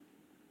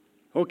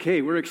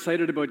Okay, we're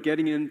excited about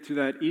getting into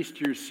that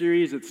Easter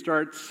series. It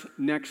starts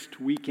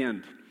next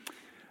weekend.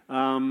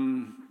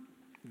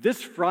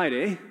 This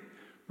Friday,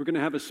 we're going to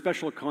have a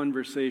special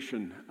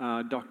conversation.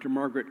 Dr.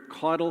 Margaret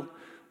Caudle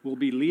will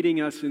be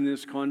leading us in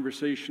this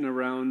conversation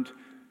around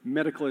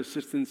medical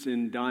assistance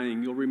in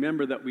dying. You'll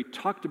remember that we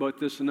talked about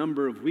this a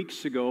number of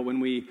weeks ago when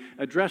we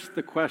addressed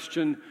the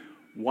question,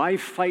 why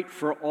fight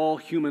for all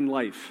human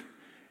life?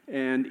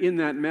 And in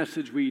that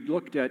message, we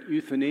looked at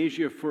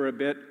euthanasia for a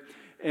bit.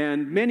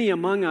 And many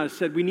among us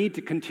said we need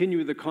to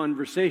continue the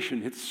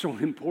conversation. It's so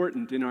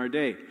important in our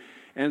day.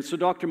 And so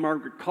Dr.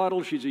 Margaret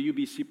Caudle, she's a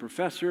UBC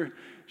professor.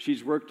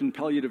 She's worked in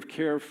palliative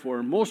care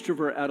for most of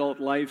her adult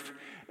life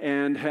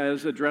and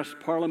has addressed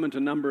Parliament a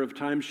number of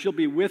times. She'll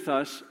be with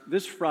us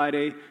this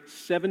Friday,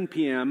 7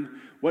 p.m.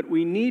 What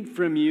we need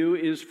from you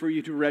is for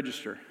you to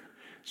register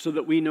so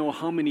that we know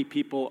how many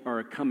people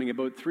are coming.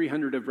 About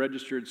 300 have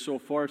registered so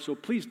far, so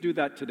please do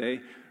that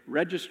today.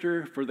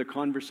 Register for the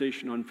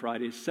conversation on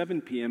Friday,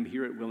 7 p.m.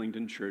 here at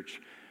Willingdon Church.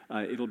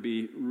 It'll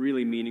be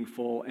really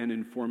meaningful and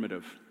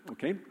informative,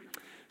 okay?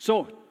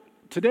 So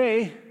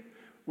today,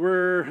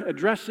 we're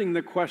addressing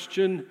the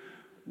question,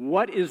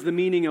 what is the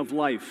meaning of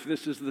life?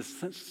 This is the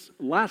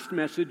last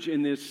message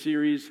in this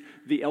series,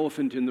 The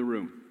Elephant in the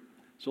Room.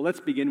 So let's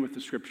begin with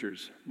the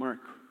scriptures. Mark,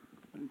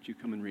 why don't you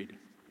come and read?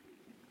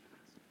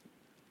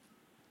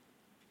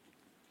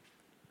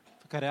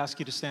 If I could ask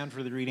you to stand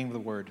for the reading of the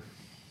word.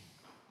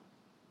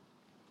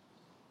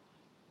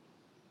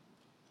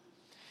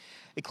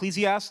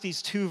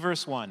 Ecclesiastes 2,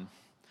 verse 1.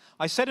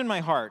 I said in my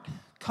heart,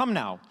 come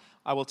now,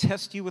 I will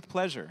test you with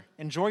pleasure.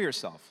 Enjoy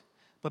yourself.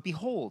 But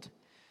behold,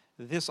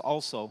 this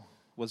also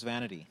was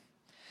vanity.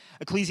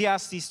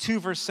 Ecclesiastes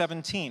 2, verse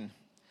 17.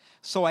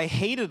 So I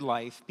hated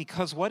life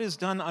because what is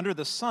done under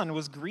the sun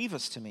was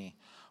grievous to me,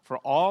 for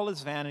all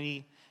is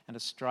vanity and a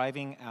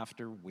striving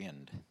after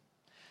wind.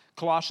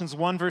 Colossians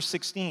 1, verse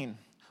 16.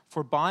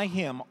 For by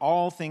him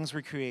all things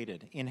were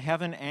created, in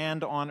heaven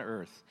and on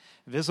earth,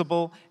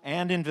 visible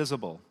and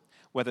invisible.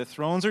 Whether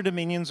thrones or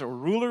dominions or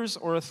rulers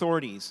or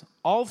authorities,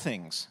 all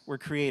things were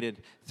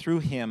created through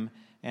him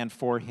and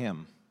for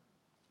him.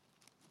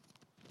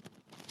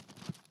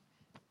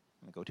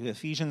 We go to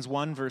Ephesians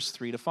 1, verse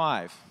 3 to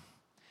 5.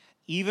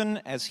 Even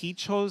as he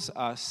chose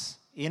us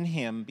in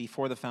him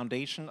before the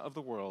foundation of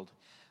the world,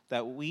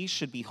 that we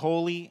should be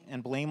holy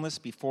and blameless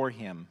before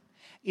him.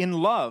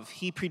 In love,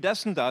 he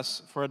predestined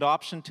us for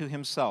adoption to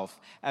himself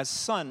as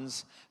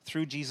sons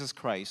through Jesus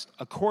Christ,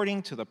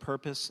 according to the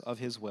purpose of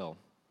his will.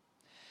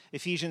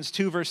 Ephesians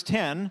 2, verse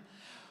 10,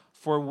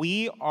 for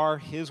we are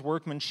his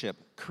workmanship,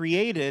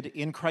 created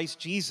in Christ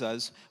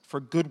Jesus for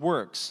good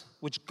works,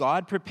 which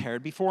God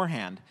prepared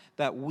beforehand,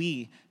 that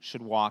we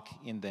should walk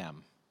in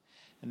them.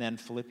 And then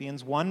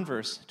Philippians 1,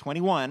 verse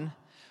 21,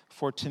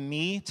 for to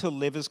me to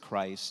live is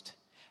Christ,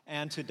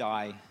 and to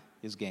die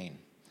is gain.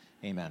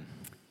 Amen.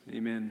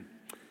 Amen.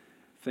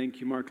 Thank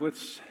you, Mark.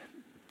 Let's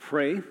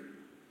pray.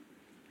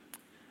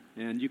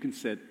 And you can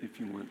sit if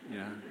you want.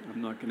 Yeah,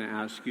 I'm not going to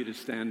ask you to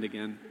stand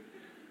again.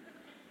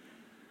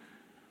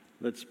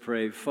 Let's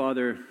pray.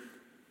 Father,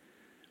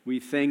 we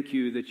thank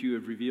you that you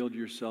have revealed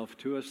yourself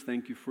to us.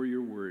 Thank you for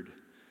your word.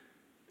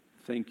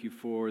 Thank you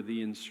for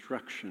the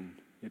instruction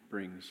it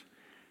brings.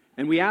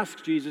 And we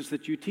ask, Jesus,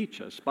 that you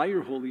teach us by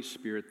your Holy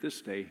Spirit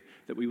this day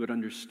that we would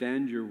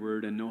understand your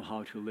word and know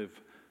how to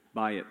live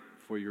by it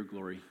for your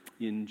glory.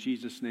 In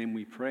Jesus' name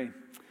we pray.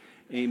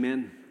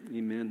 Amen.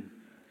 Amen.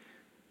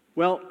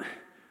 Well,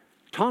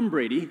 Tom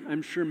Brady,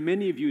 I'm sure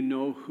many of you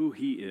know who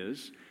he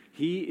is.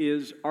 He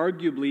is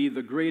arguably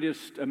the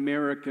greatest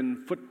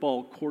American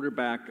football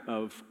quarterback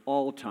of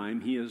all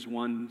time. He has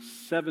won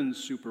 7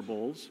 Super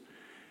Bowls.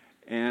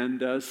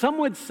 And some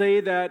would say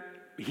that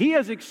he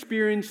has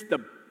experienced the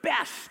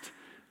best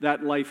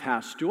that life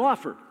has to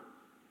offer.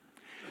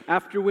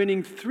 After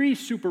winning 3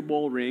 Super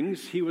Bowl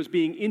rings, he was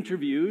being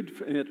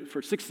interviewed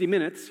for 60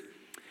 Minutes.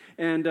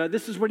 And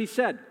this is what he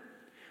said.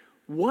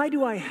 Why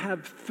do I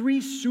have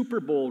 3 Super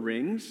Bowl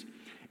rings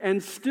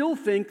and still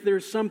think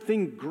there's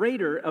something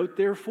greater out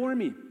there for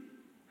me?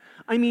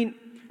 I mean,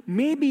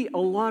 maybe a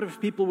lot of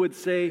people would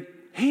say,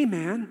 hey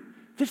man,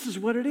 this is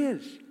what it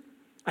is.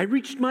 I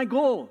reached my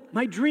goal,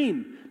 my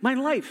dream, my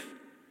life.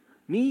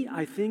 Me,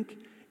 I think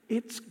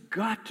it's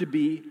got to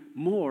be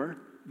more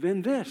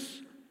than this.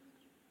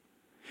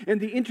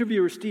 And the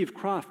interviewer, Steve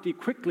Croft, he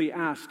quickly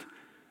asked,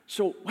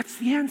 so what's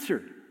the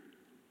answer?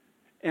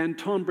 And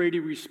Tom Brady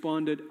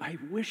responded, I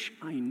wish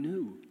I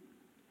knew.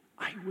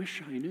 I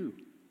wish I knew.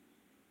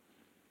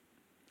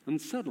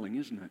 Unsettling,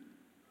 isn't it?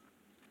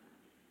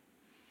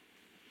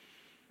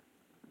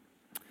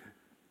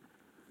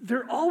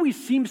 There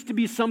always seems to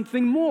be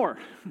something more.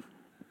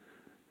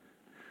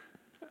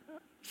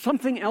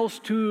 Something else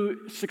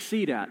to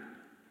succeed at.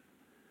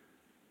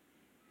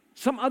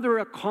 Some other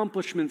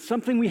accomplishment,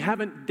 something we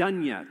haven't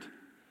done yet.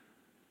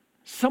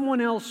 Someone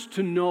else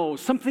to know,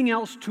 something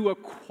else to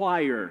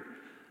acquire.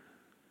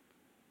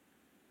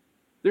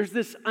 There's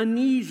this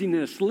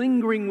uneasiness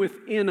lingering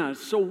within us.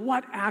 So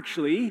what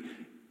actually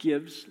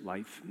gives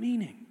life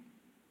meaning?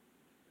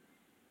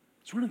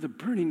 It's one of the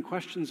burning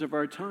questions of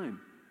our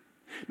time.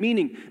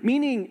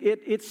 Meaning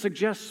it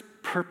suggests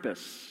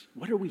purpose.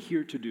 What are we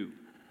here to do?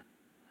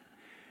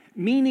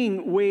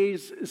 Meaning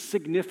weighs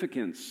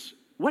significance.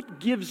 What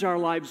gives our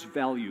lives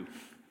value?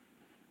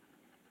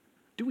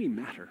 Do we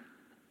matter?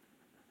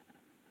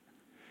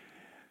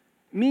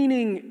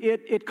 Meaning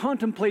it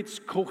contemplates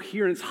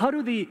coherence. How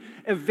do the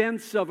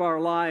events of our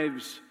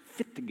lives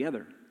fit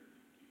together?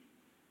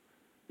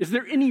 Is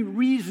there any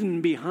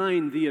reason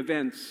behind the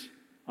events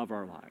of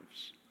our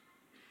lives?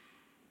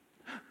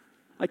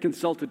 I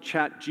consulted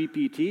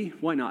ChatGPT.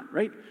 Why not,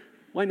 right?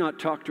 Why not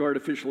talk to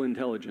artificial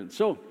intelligence?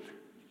 So,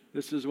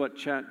 this is what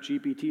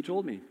ChatGPT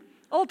told me.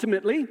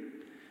 Ultimately,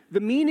 the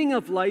meaning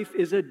of life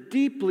is a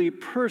deeply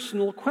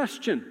personal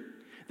question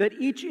that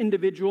each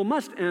individual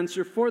must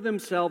answer for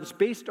themselves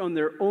based on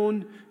their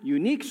own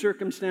unique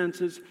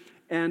circumstances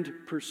and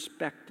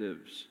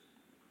perspectives.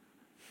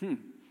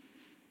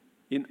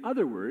 In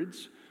other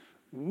words,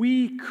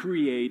 we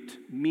create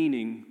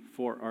meaning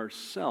for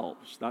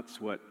ourselves.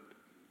 That's what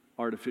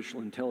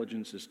artificial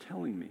intelligence is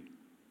telling me.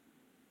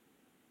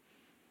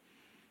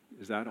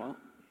 Is that all?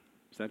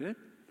 Is that it?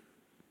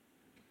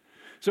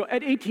 So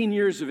at 18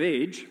 years of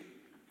age,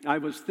 I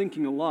was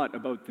thinking a lot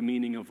about the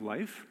meaning of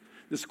life.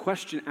 This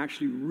question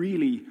actually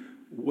really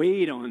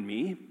weighed on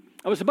me.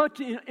 I was about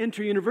to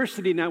enter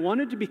university and I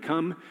wanted to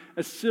become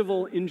a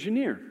civil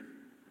engineer.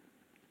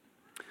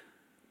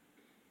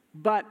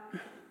 But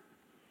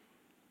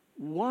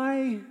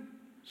why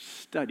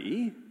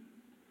study?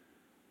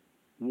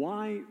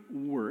 Why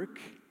work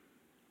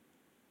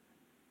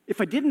if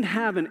I didn't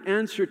have an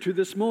answer to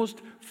this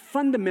most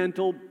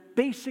fundamental,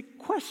 basic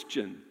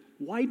question?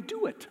 Why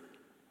do it?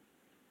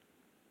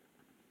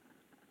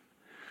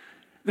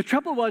 The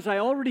trouble was, I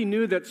already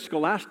knew that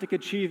scholastic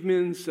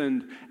achievements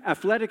and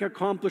athletic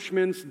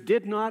accomplishments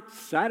did not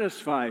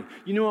satisfy.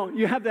 You know,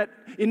 you have that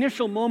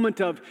initial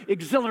moment of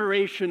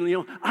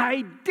exhilaration,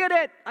 I did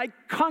it, I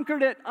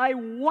conquered it, I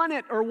won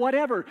it, or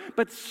whatever.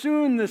 But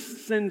soon the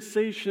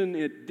sensation,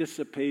 it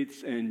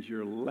dissipates and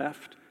you're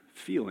left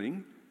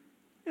feeling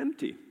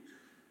empty.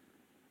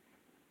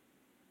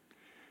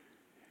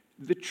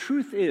 The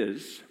truth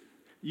is,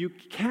 you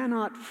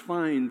cannot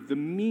find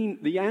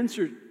the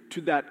answer to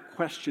that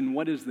question,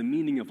 what is the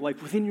meaning of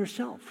life, within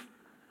yourself.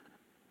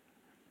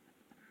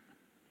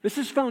 This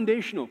is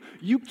foundational.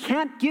 You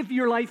can't give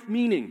your life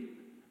meaning.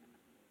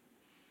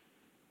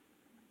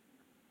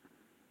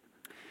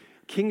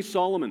 King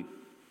Solomon,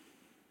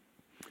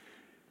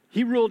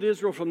 he ruled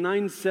Israel from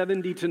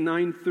 970 to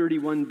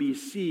 931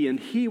 BC, and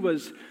he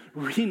was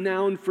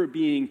renowned for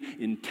being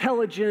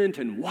intelligent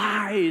and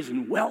wise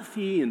and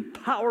wealthy and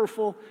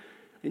powerful.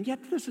 And yet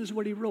this is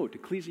what he wrote,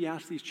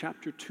 Ecclesiastes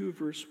chapter 2,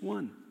 verse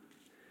 1.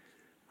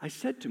 I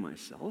said to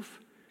myself,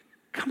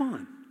 come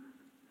on,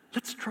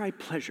 let's try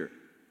pleasure.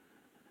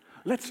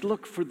 Let's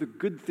look for the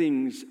good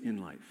things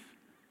in life.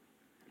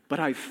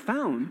 But I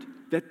found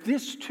that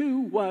this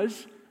too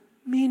was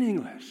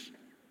meaningless.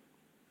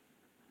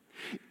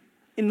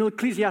 In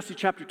Ecclesiastes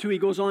chapter 2, he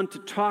goes on to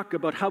talk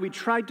about how he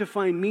tried to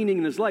find meaning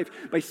in his life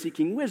by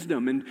seeking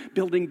wisdom and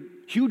building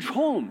huge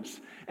homes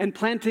and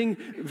planting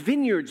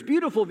vineyards,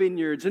 beautiful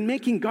vineyards, and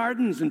making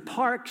gardens and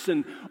parks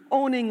and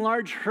owning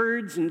large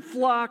herds and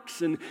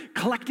flocks and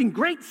collecting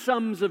great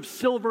sums of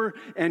silver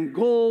and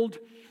gold.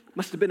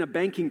 Must have been a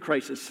banking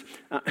crisis.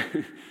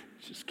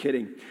 Just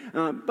kidding.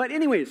 But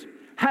anyways,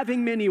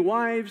 having many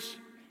wives,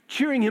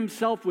 cheering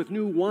himself with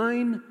new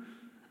wine.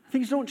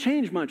 Things don't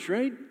change much,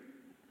 right?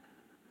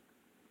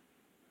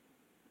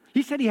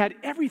 He said he had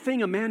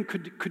everything a man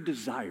could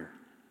desire.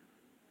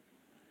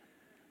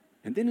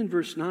 And then in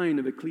verse 9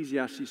 of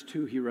Ecclesiastes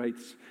 2, he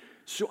writes,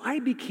 so I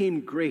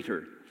became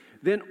greater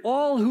than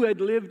all who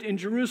had lived in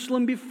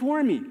Jerusalem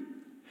before me,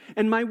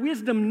 and my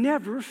wisdom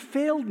never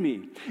failed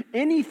me.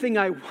 Anything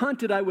I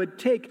wanted, I would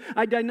take.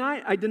 I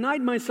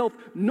denied myself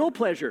no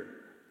pleasure.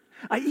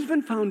 I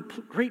even found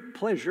great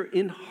pleasure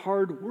in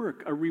hard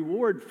work, a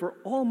reward for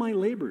all my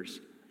labors.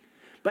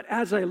 But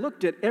as I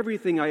looked at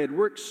everything I had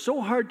worked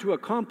so hard to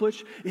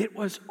accomplish, it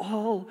was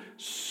all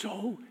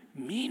so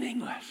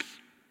meaningless.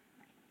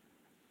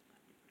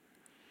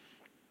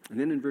 And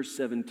then in verse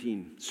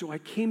 17, so I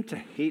came to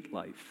hate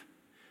life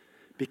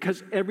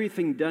because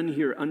everything done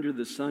here under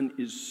the sun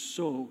is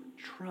so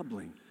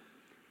troubling.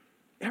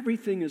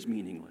 Everything is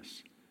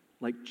meaningless,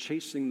 like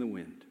chasing the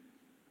wind.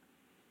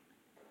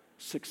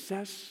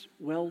 Success,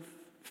 wealth,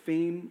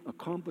 fame,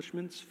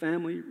 accomplishments,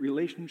 family,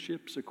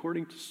 relationships,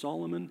 according to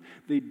Solomon,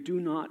 they do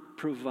not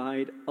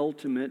provide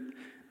ultimate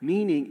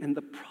meaning. And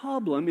the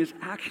problem is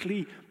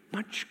actually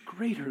much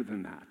greater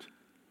than that.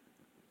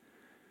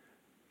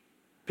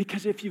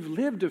 Because if you've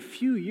lived a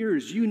few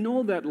years, you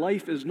know that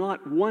life is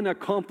not one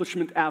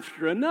accomplishment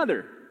after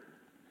another.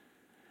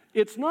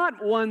 It's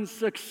not one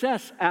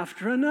success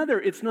after another.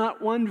 It's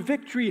not one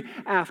victory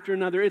after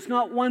another. It's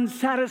not one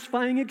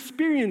satisfying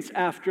experience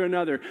after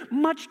another.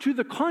 Much to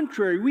the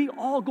contrary, we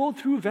all go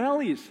through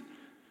valleys,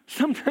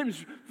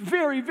 sometimes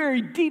very,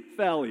 very deep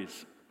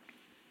valleys.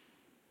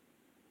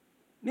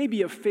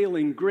 Maybe a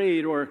failing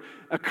grade or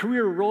a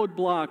career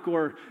roadblock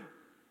or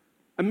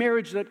a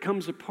marriage that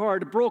comes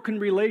apart, a broken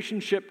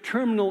relationship,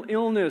 terminal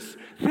illness.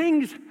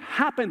 Things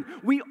happen.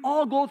 We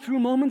all go through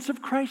moments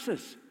of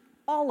crisis,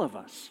 all of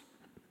us.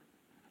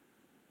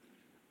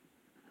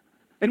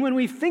 And when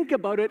we think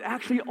about it,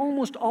 actually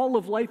almost all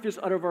of life is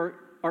out of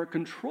our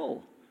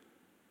control.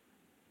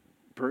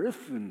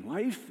 Birth and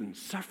life and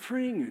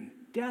suffering and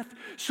death.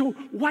 So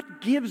what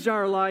gives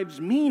our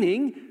lives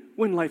meaning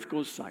when life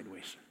goes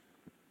sideways?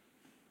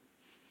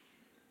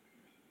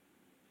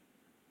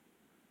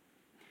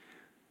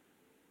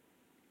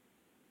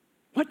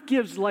 What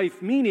gives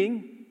life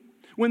meaning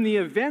when the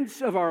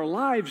events of our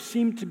lives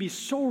seem to be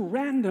so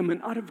random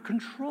and out of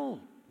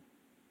control?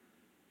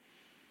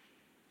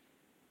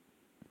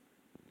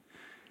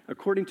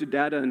 According to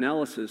data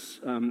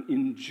analysis,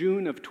 in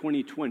June of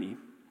 2020,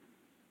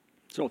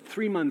 so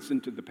 3 months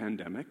into the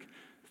pandemic,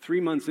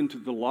 3 months into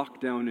the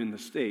lockdown in the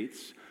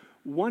States,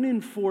 1 in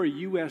 4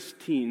 U.S.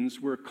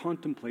 teens were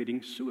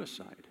contemplating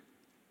suicide.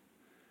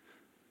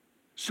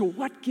 So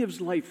what gives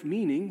life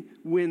meaning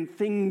when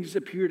things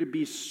appear to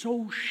be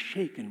so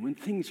shaken, when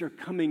things are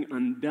coming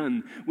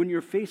undone, when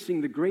you're facing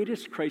the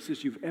greatest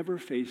crisis you've ever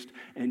faced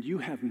and you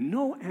have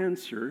no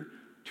answer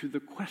to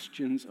the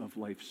questions of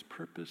life's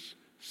purpose,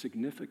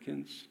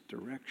 significance,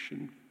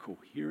 direction,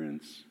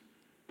 coherence?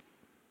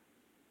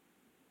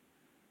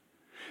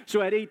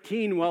 So at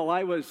 18, while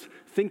I was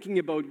thinking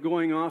about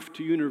going off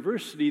to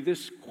university,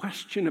 this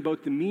question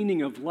about the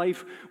meaning of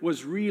life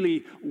was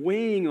really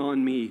weighing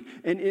on me.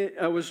 And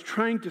I was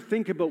trying to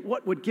think about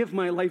what would give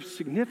my life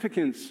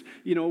significance.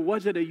 You know,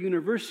 was it a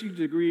university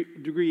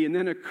degree and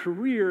then a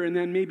career and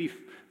then maybe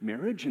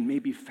marriage and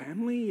maybe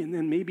family and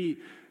then maybe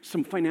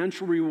some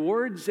financial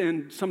rewards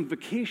and some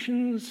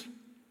vacations?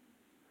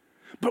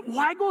 But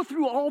why go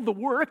through all the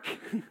work?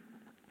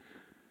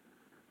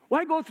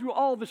 Why go through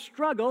all the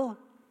struggle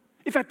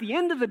if at the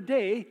end of the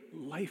day,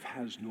 life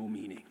has no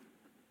meaning?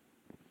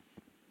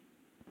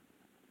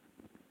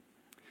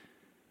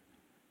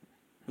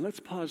 Let's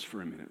pause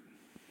for a minute.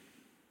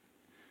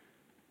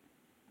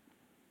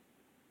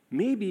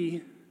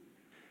 Maybe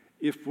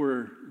if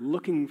we're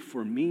looking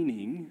for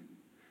meaning,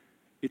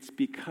 it's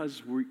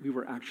because we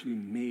were actually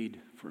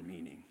made for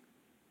meaning.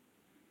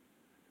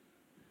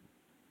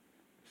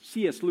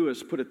 C.S.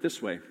 Lewis put it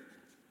this way: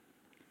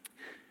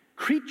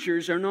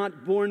 creatures are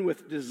not born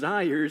with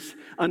desires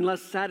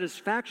unless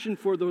satisfaction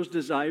for those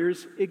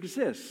desires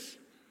exists.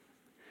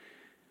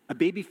 A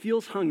baby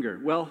feels hunger.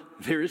 Well,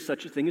 there is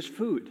such a thing as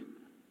food.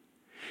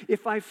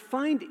 If I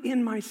find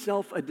in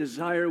myself a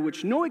desire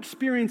which no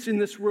experience in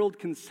this world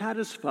can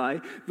satisfy,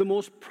 the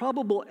most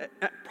probable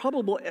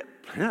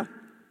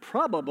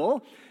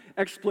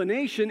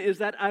explanation is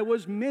that I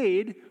was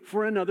made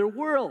for another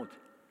world.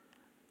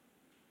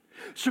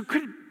 So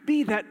could it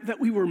be that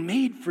we were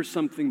made for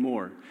something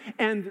more?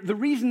 And the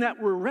reason that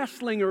we're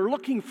wrestling or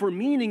looking for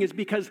meaning is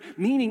because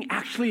meaning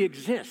actually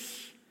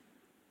exists.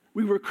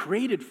 We were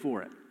created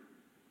for it.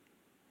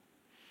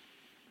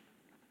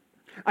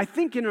 I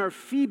think in our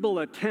feeble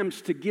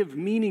attempts to give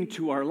meaning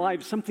to our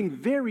lives, something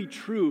very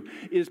true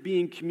is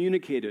being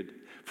communicated.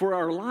 For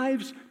our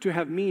lives to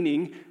have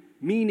meaning,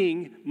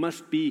 meaning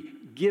must be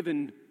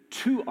given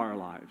to our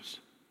lives.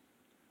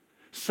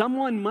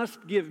 Someone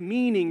must give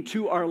meaning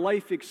to our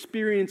life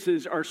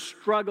experiences, our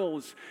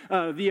struggles,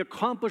 the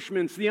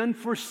accomplishments, the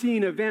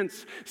unforeseen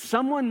events.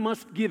 Someone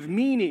must give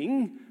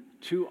meaning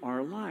to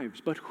our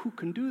lives. But who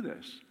can do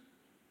this?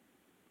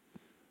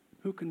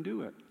 Who can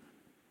do it?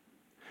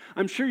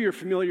 I'm sure you're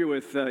familiar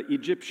with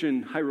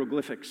Egyptian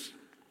hieroglyphics.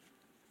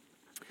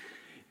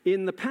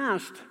 In the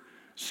past,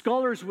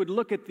 scholars would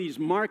look at these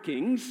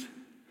markings,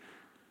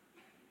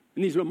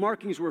 and these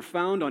markings were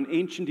found on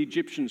ancient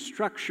Egyptian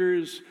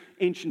structures,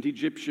 ancient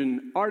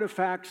Egyptian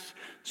artifacts.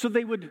 So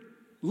they would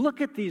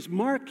look at these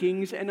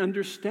markings and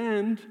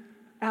understand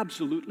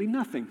absolutely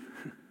nothing.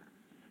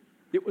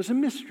 It was a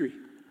mystery.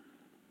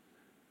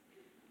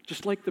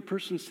 Just like the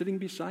person sitting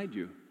beside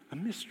you, a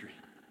mystery.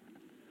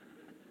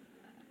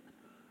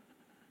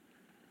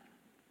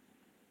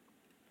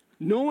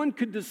 No one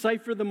could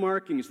decipher the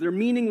markings. Their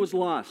meaning was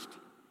lost.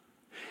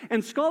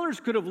 And scholars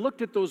could have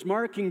looked at those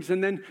markings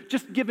and then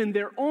just given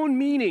their own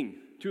meaning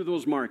to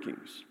those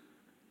markings.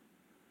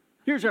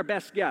 Here's our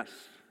best guess.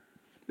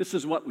 This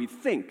is what we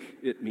think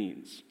it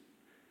means.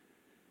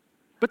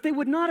 But they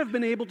would not have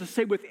been able to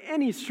say with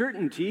any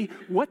certainty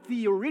what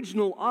the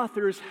original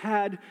authors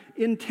had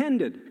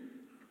intended.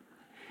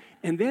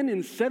 And then in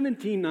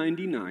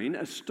 1799,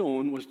 a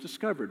stone was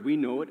discovered. We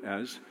know it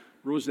as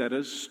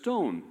Rosetta's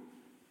Stone.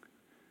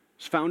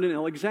 It's found in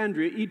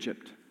Alexandria,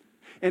 Egypt.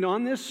 And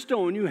on this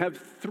stone, you have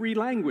 3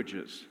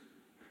 languages.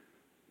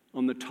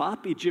 On the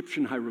top,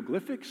 Egyptian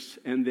hieroglyphics,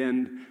 and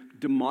then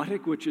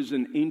Demotic, which is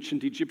an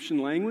ancient Egyptian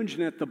language,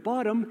 and at the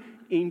bottom,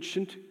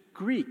 ancient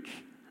Greek.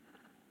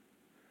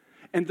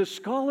 And the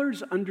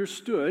scholars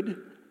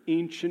understood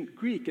ancient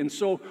Greek. And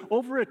so,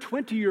 over a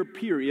 20-year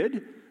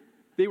period,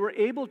 they were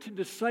able to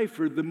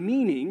decipher the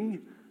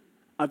meaning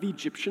of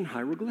Egyptian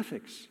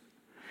hieroglyphics.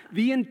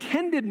 The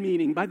intended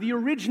meaning by the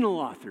original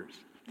authors.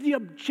 The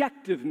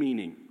objective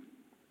meaning.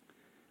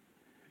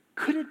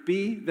 could it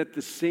be that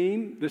the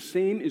same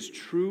is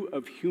true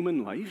of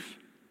human life?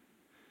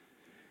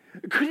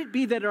 Could it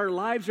be that our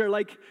lives are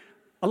like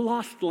a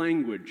lost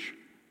language,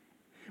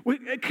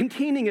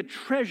 containing a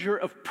treasure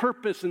of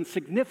purpose and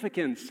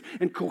significance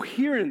and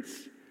coherence,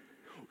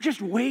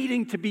 just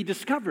waiting to be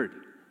discovered?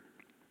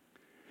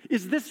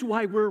 Is this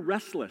why we're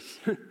restless?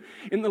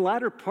 In the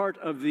latter part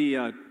of the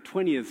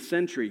 20th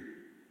century,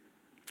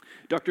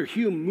 Dr.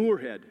 Hugh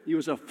Moorhead, he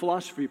was a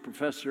philosophy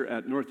professor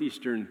at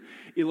Northeastern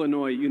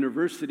Illinois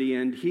University,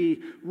 and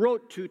he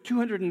wrote to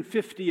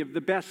 250 of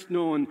the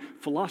best-known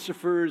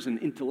philosophers and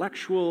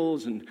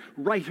intellectuals and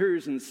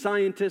writers and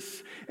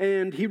scientists,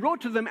 and he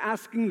wrote to them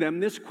asking them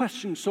this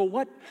question: so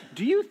what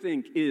do you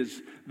think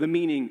is the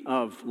meaning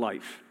of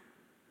life?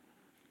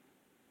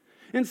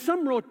 And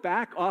some wrote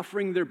back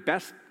offering their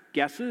best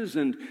guesses,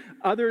 and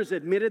others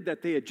admitted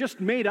that they had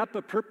just made up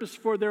a purpose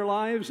for their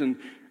lives, and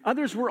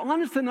others were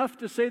honest enough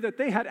to say that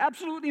they had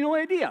absolutely no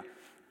idea.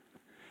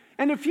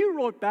 And a few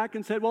wrote back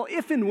and said, well,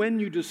 if and when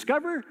you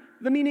discover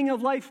the meaning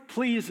of life,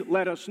 please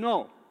let us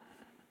know.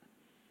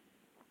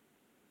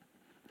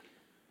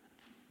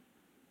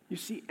 You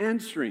see,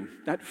 answering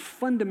that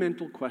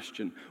fundamental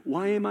question,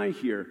 why am I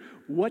here?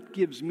 What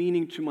gives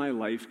meaning to my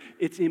life?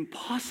 It's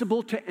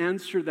impossible to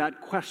answer that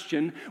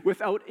question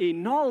without a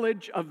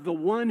knowledge of the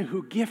one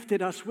who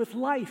gifted us with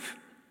life.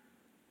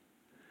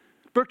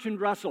 Bertrand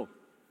Russell,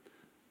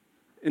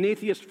 an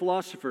atheist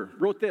philosopher,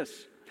 wrote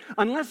this: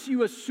 unless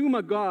you assume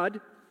a God,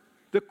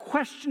 the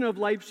question of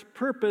life's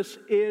purpose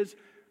is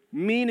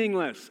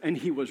meaningless. And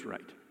he was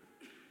right.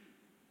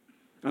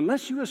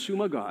 Unless you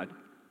assume a God,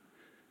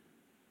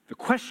 the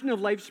question of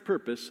life's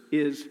purpose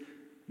is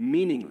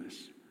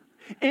meaningless.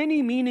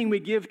 Any meaning we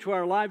give to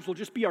our lives will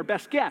just be our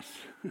best guess,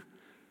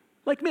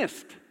 like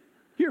mist,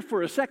 here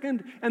for a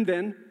second and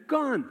then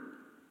gone.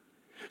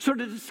 So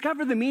to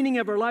discover the meaning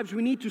of our lives,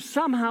 we need to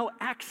somehow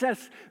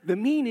access the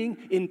meaning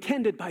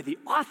intended by the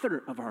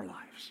author of our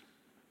lives.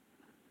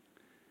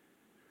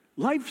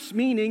 Life's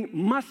meaning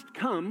must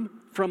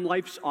come from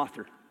life's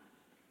author.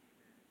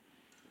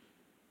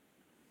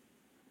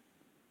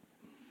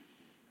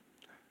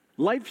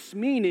 Life's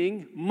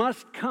meaning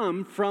must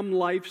come from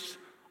life's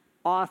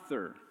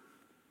author.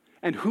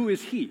 And who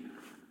is he?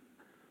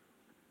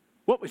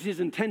 What was his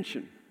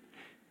intention?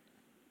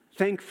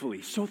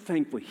 Thankfully, so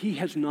thankfully, he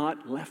has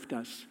not left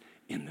us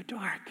in the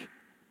dark.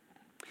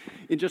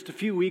 In just a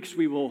few weeks,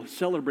 we will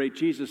celebrate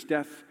Jesus'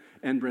 death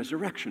and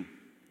resurrection.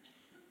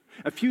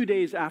 A few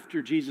days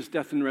after Jesus'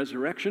 death and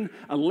resurrection,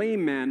 a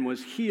lame man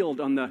was healed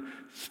on the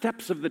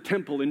steps of the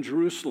temple in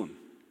Jerusalem.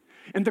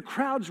 And the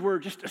crowds were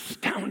just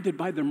astounded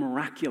by the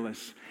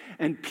miraculous.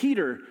 And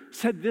Peter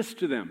said this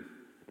to them.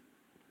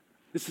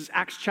 This is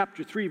Acts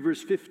chapter 3,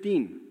 verse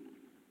 15.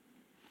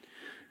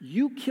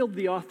 You killed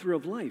the author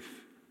of life,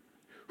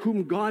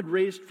 whom God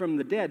raised from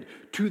the dead.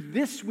 To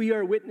this we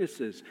are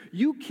witnesses.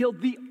 You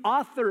killed the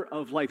author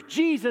of life.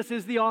 Jesus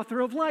is the author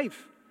of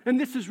life. And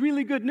this is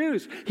really good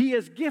news. He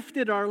has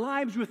gifted our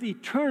lives with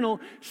eternal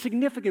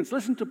significance.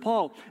 Listen to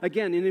Paul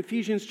again in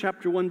Ephesians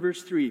chapter 1,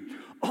 verse 3.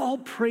 All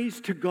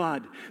praise to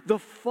God, the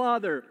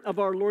Father of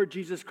our Lord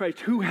Jesus Christ,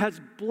 who has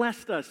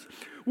blessed us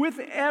with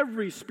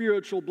every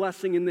spiritual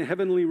blessing in the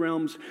heavenly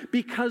realms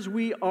because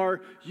we are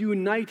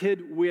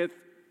united with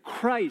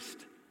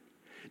Christ.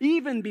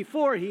 Even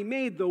before he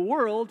made the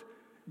world,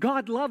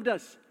 God loved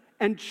us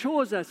and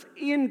chose us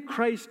in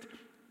Christ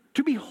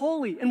to be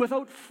holy and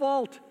without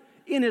fault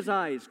in his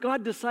eyes.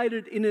 God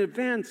decided in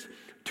advance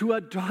to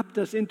adopt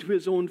us into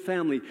his own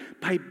family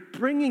by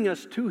bringing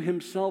us to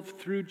himself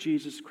through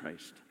Jesus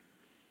Christ.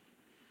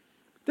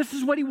 This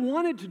is what he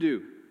wanted to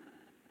do,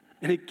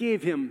 and it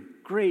gave him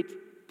great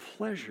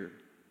pleasure.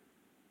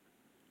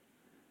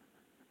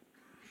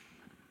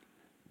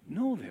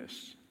 Know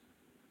this.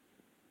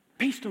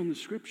 Based on the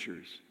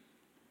scriptures,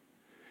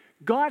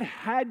 God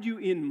had you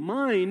in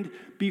mind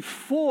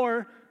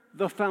before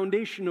the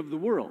foundation of the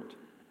world.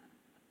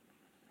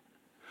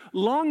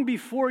 Long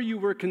before you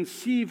were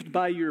conceived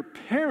by your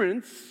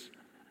parents,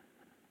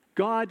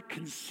 God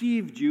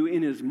conceived you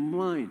in his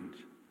mind.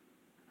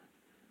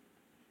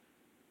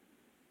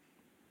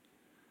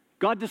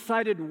 God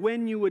decided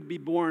when you would be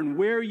born,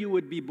 where you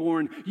would be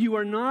born. You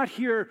are not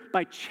here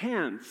by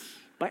chance,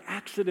 by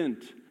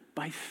accident,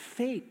 by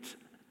fate.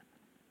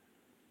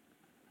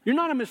 You're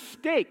not a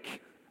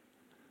mistake.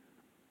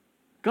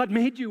 God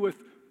made you with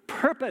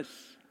purpose,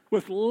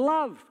 with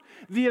love.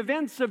 The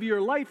events of your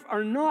life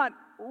are not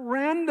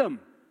random.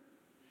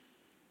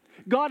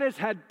 God has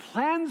had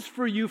plans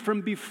for you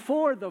from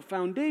before the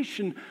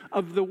foundation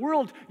of the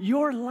world.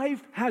 Your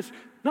life has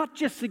not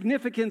just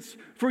significance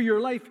for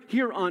your life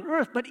here on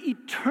earth, but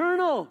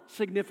eternal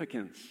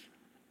significance.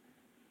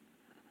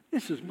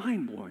 This is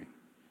mind-blowing.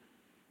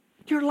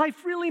 Your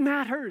life really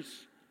matters.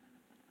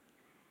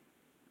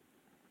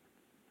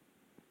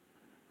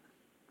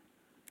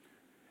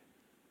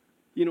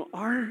 You know,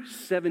 our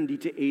 70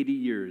 to 80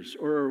 years,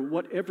 or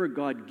whatever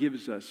God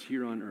gives us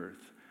here on earth,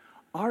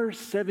 our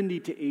 70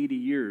 to 80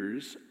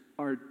 years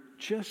are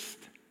just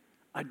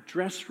a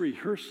dress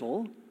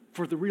rehearsal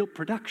for the real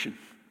production.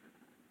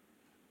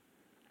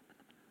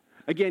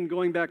 Again,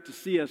 going back to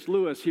C.S.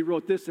 Lewis, he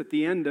wrote this at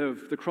the end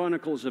of the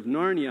Chronicles of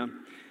Narnia.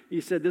 He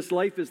said, "This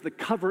life is the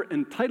cover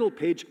and title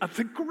page of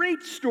the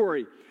great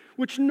story,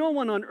 which no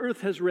one on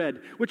earth has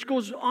read, which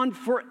goes on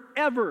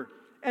forever,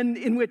 and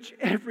in which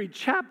every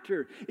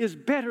chapter is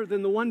better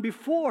than the one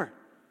before."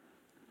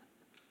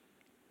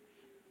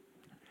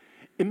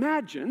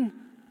 Imagine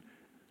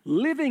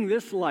living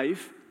this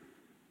life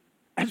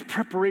as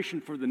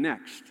preparation for the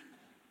next.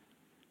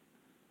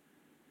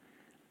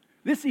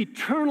 This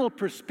eternal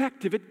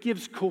perspective, it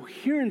gives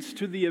coherence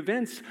to the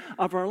events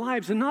of our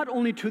lives, and not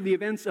only to the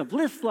events of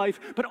this life,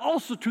 but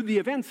also to the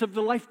events of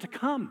the life to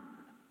come.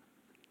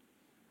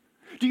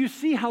 Do you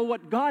see how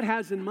what God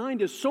has in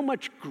mind is so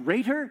much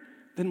greater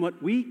than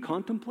what we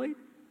contemplate?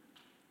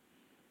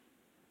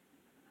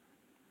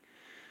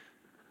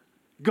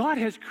 God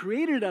has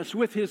created us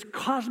with his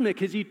cosmic,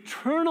 his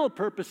eternal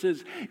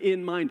purposes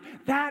in mind.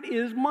 That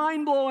is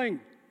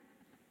mind-blowing.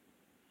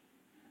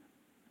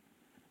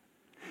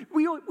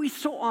 We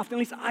so often, at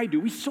least I do,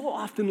 we so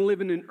often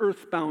live in an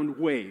earthbound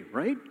way,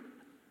 right?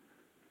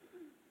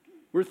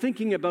 We're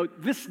thinking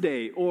about this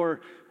day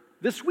or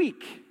this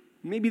week,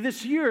 maybe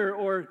this year,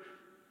 or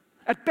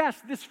at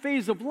best, this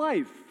phase of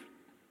life.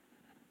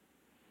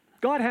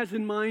 God has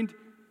in mind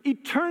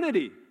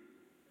eternity.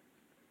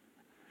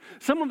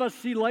 Some of us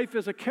see life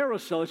as a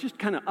carousel. It's just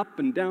kind of up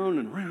and down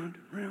and round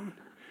and round.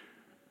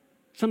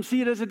 Some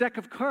see it as a deck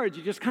of cards.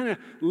 You just kind of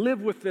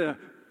live with the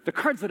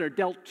cards that are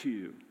dealt to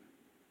you,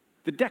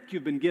 the deck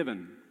you've been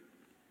given.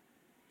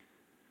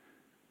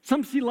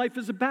 Some see life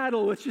as a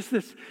battle. It's just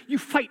this, you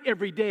fight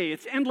every day.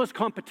 It's endless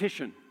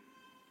competition.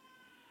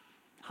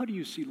 How do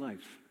you see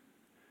life?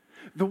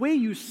 The way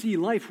you see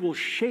life will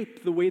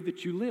shape the way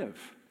that you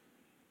live.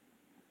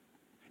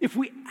 If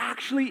we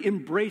actually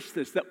embrace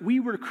this, that we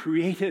were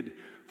created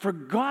for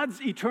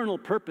God's eternal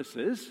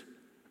purposes,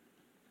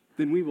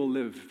 then we will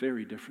live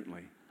very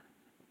differently.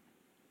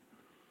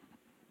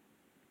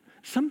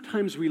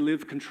 Sometimes we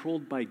live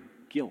controlled by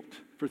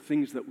guilt for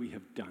things that we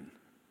have done.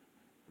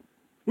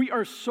 We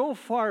are so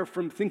far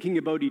from thinking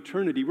about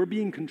eternity. We're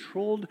being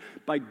controlled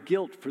by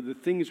guilt for the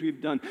things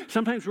we've done.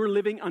 Sometimes we're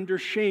living under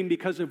shame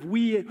because of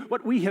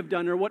what we have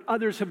done or what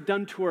others have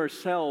done to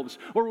ourselves.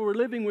 Or we're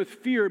living with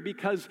fear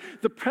because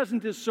the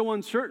present is so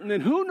uncertain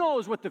and who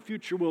knows what the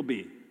future will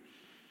be.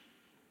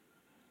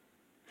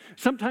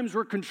 Sometimes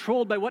we're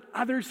controlled by what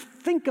others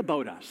think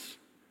about us.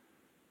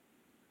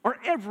 Our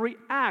every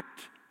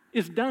act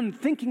is done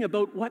thinking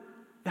about what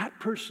that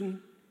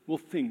person will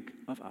think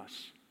of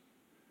us.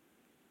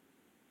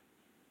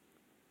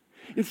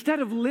 Instead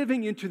of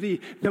living into the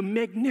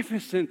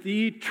magnificent,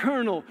 the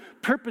eternal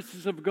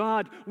purposes of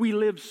God, we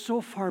live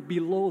so far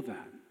below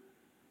that,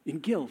 in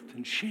guilt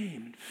and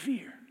shame and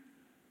fear.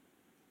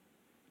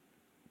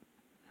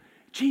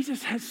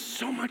 Jesus has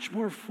so much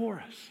more for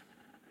us.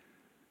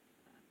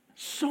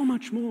 So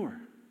much more.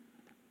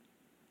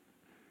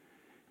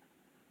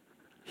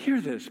 Hear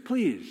this,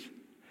 please.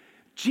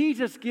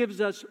 Jesus gives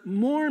us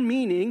more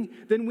meaning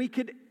than we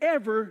could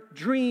ever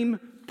dream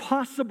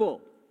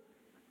possible.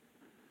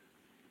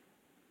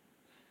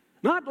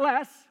 Not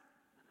less,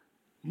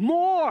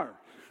 more.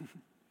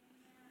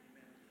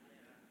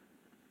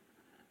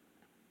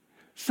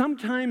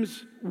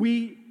 Sometimes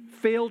we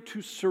fail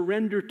to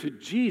surrender to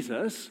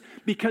Jesus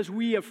because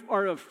we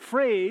are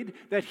afraid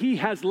that he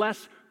has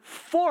less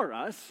for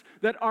us,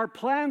 that our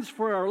plans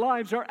for our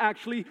lives are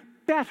actually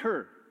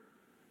better.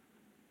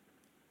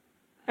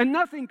 And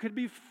nothing could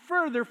be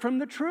further from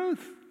the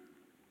truth.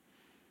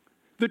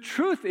 The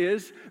truth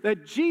is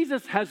that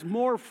Jesus has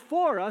more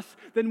for us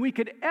than we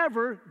could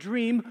ever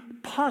dream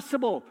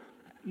possible.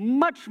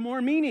 Much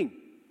more meaning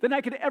than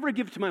I could ever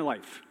give to my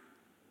life.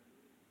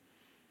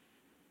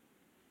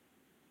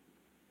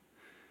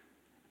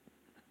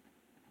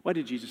 Why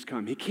did Jesus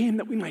come? He came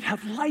that we might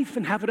have life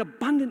and have it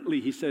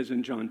abundantly, he says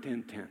in John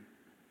 10:10.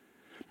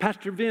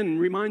 Pastor Vin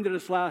reminded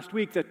us last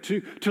week that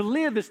to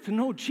live is to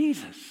know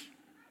Jesus.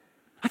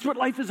 That's what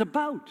life is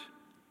about.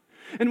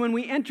 And when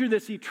we enter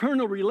this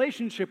eternal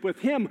relationship with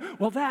him,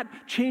 well,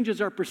 that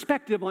changes our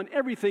perspective on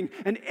everything,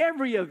 and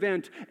every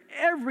event,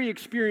 every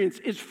experience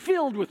is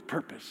filled with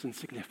purpose and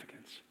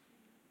significance.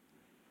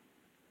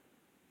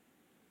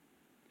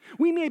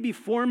 We may be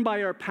formed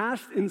by our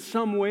past in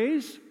some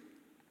ways,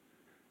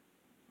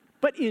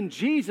 but in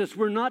Jesus,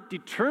 we're not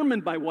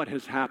determined by what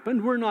has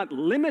happened. We're not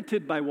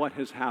limited by what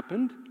has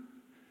happened.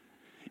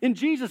 In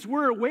Jesus,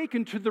 we're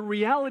awakened to the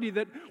reality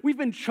that we've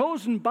been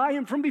chosen by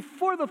him from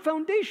before the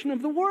foundation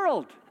of the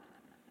world.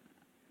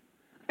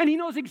 And he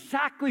knows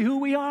exactly who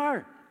we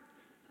are.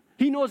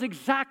 He knows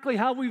exactly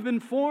how we've been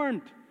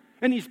formed.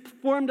 And he's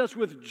formed us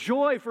with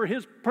joy for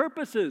his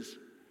purposes.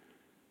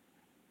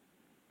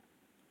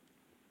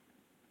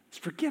 He's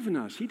forgiven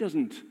us. He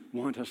doesn't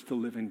want us to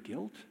live in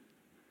guilt.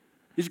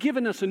 He's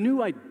given us a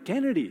new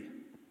identity.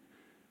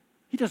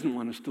 He doesn't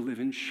want us to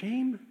live in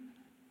shame.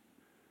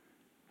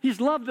 He's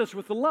loved us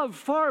with a love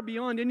far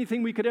beyond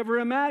anything we could ever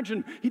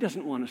imagine. He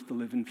doesn't want us to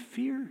live in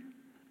fear.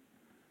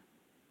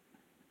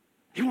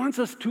 He wants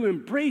us to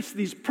embrace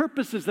these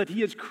purposes that he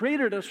has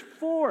created us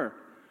for.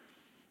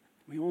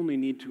 We only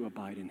need to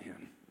abide in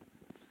him.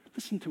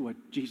 Listen to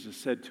what Jesus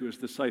said to his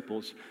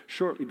disciples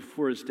shortly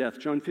before his death.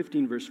 John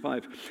 15, verse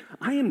 5.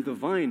 I am the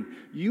vine,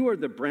 you are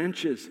the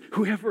branches.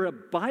 Whoever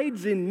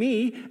abides in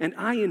me and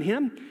I in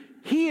him,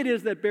 he it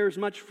is that bears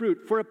much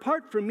fruit. For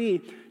apart from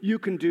me, you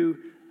can do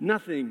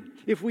nothing.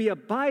 If we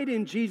abide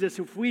in Jesus,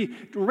 if we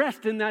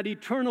rest in that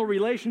eternal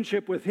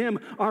relationship with him,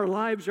 our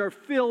lives are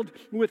filled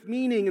with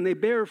meaning and they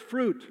bear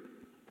fruit.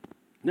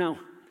 Now,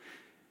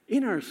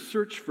 in our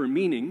search for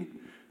meaning,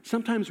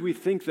 sometimes we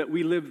think that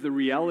we live the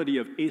reality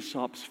of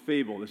Aesop's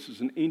fable. This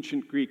is an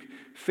ancient Greek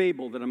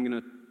fable that I'm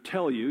going to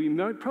tell you. You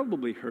might have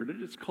probably heard it.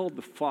 It's called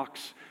The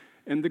Fox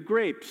and the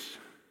Grapes.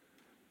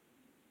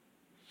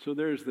 So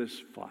there's this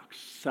fox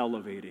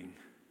salivating.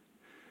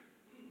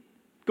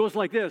 It goes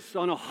like this.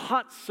 On a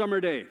hot summer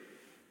day,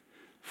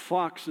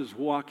 fox is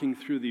walking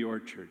through the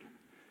orchard,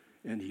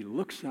 and he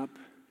looks up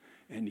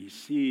and he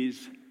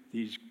sees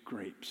these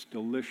grapes,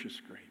 delicious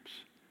grapes,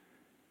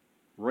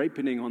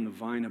 ripening on the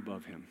vine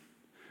above him.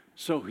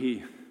 So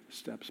he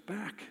steps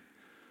back,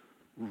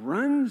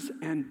 runs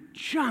and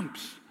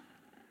jumps,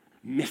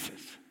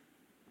 misses,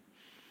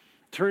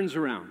 turns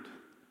around,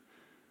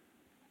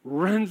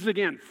 runs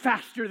again,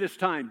 faster this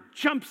time,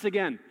 jumps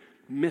again,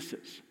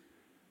 misses,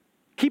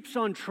 keeps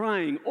on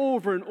trying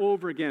over and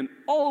over again,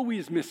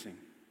 always missing.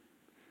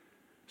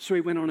 So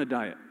he went on a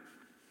diet.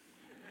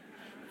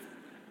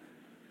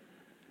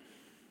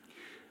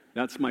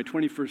 That's my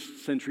 21st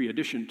century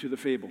addition to the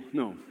fable.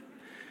 No.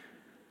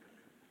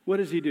 What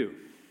does he do?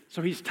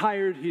 So he's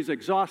tired, he's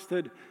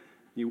exhausted.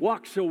 He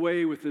walks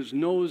away with his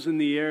nose in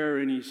the air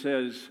and he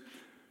says,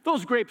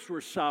 those grapes were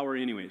sour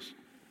anyways.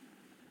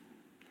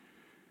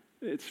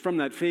 It's from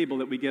that fable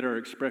that we get our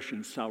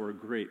expression, sour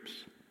grapes.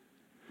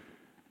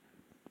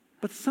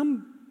 But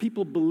some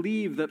people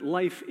believe that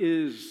life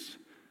is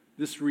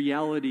this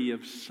reality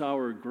of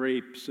sour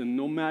grapes, and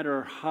no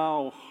matter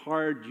how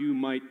hard you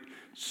might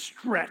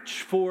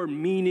stretch for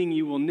meaning,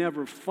 you will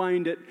never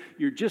find it.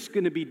 You're just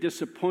going to be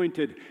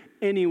disappointed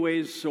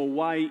anyways, so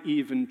why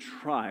even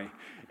try?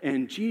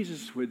 And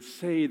Jesus would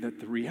say that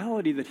the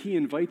reality that he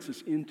invites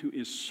us into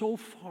is so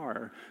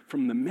far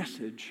from the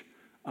message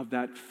of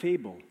that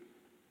fable.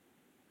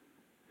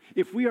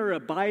 If we are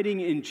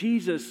abiding in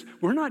Jesus,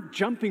 we're not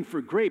jumping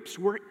for grapes,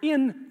 we're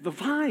in the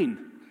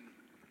vine.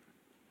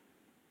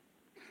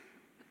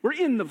 We're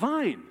in the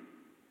vine.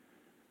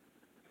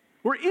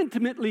 We're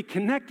intimately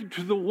connected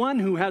to the one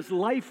who has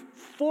life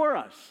for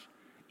us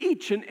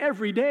each and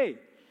every day.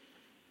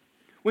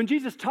 When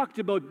Jesus talked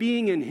about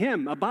being in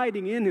him,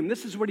 abiding in him,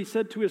 this is what he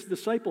said to his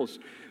disciples.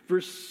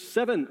 Verse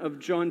 7 of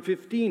John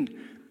 15.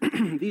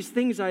 These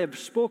things I have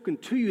spoken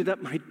to you,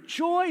 that my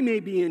joy may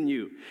be in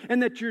you,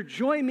 and that your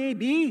joy may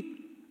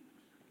be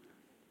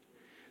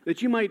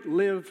that you might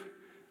live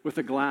with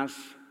a glass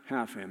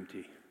half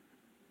empty.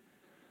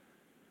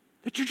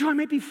 That your joy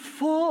may be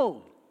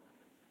full.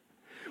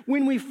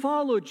 When we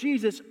follow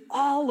Jesus,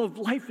 all of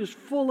life is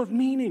full of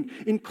meaning,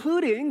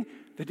 including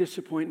the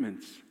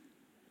disappointments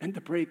and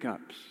the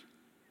breakups.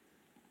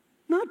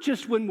 Not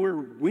just when we're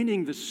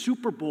winning the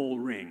Super Bowl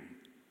ring.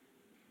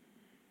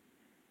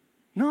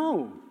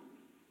 No.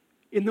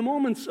 In the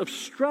moments of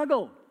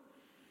struggle,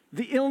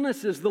 the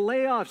illnesses, the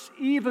layoffs,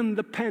 even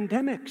the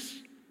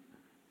pandemics.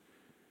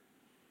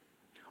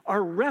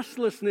 Our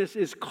restlessness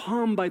is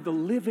calmed by the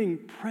living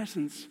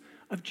presence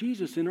of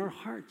Jesus in our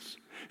hearts.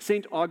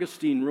 St.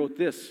 Augustine wrote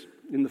this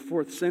in the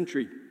 4th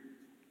century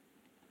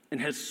and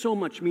has so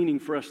much meaning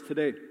for us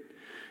today.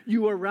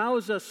 You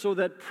arouse us so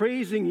that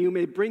praising you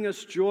may bring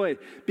us joy,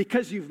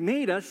 because you've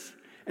made us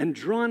and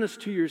drawn us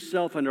to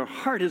yourself, and our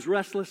heart is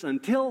restless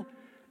until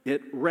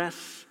it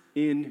rests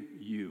in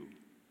you.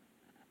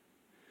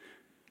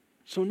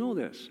 So know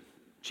this,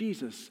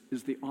 Jesus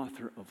is the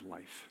author of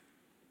life.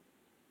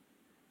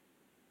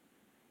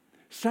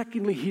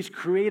 Secondly, he's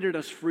created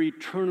us for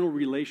eternal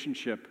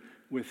relationship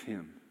with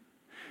him.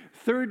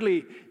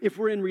 Thirdly, if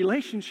we're in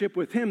relationship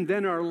with him,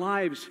 then our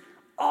lives,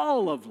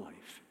 all of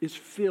life, is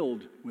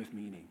filled with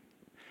meaning.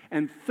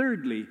 And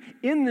thirdly,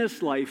 in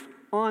this life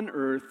on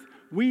earth,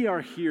 we are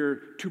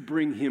here to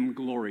bring him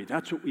glory.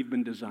 That's what we've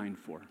been designed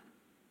for.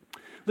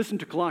 Listen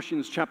to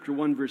Colossians chapter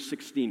 1, verse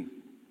 16.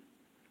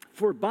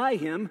 For by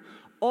him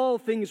all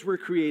things were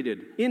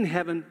created, in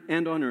heaven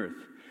and on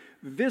earth,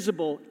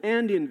 visible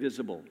and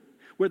invisible.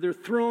 Whether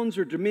thrones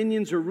or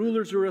dominions or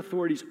rulers or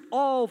authorities,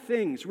 all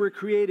things were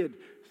created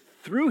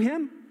through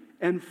him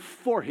and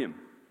for him.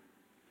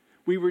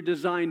 We were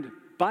designed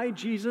by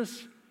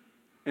Jesus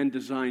and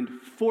designed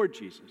for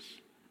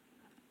Jesus.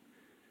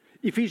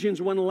 Ephesians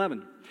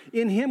 1:11.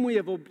 In him we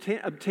have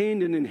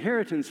obtained an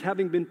inheritance,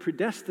 having been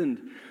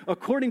predestined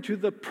according to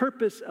the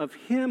purpose of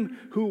him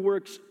who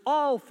works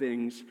all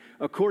things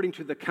according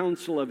to the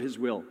counsel of his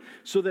will,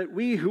 so that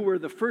we who were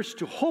the first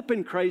to hope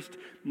in Christ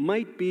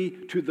might be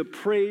to the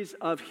praise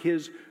of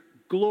his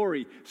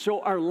glory.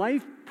 So our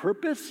life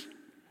purpose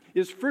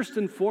is first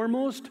and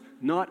foremost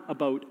not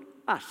about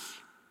us.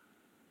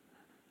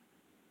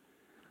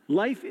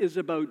 Life is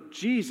about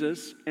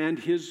Jesus and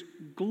his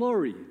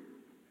glory.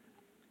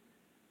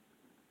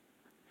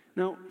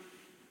 Now,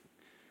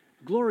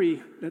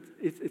 Glory,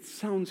 it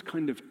sounds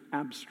kind of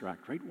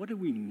abstract, right? What do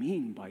we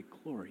mean by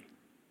glory?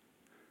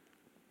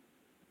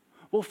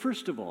 Well,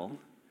 first of all,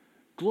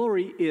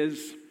 glory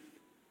is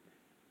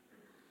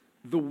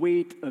the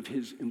weight of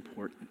his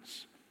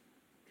importance.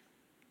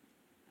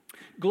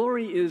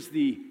 Glory is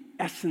the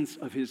essence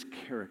of his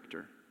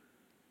character,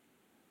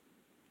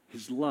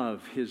 his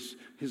love, his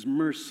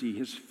mercy,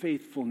 his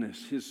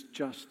faithfulness, his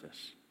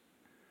justice.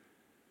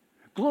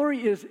 Glory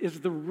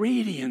is the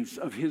radiance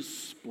of his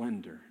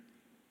splendor.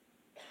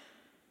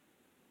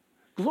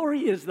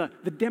 Glory is the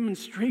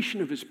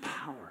demonstration of his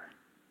power.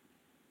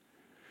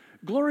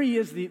 Glory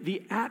is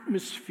the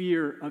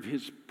atmosphere of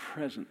his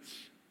presence.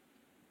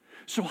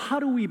 So how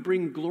do we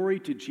bring glory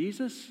to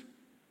Jesus?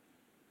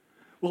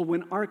 Well,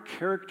 when our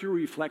character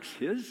reflects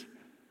his,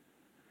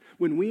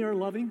 when we are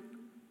loving,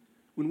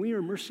 when we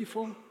are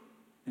merciful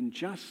and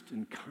just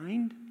and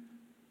kind,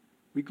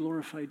 we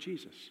glorify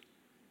Jesus.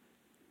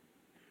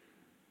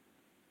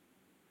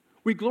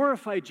 We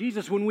glorify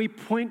Jesus when we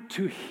point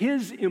to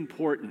his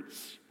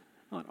importance,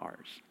 not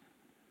ours.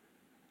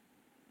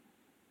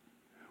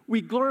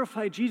 We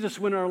glorify Jesus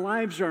when our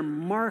lives are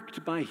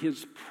marked by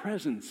his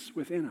presence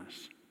within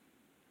us.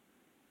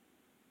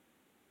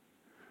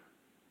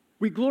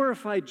 We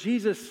glorify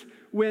Jesus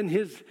when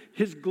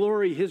his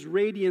glory, his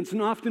radiance,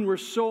 and often we're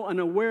so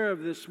unaware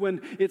of this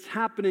when it's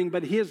happening,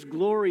 but his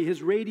glory,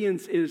 his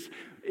radiance is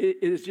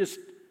just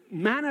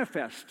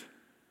manifest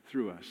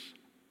through us.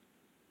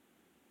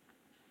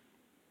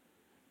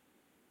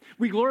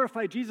 We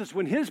glorify Jesus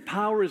when his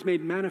power is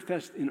made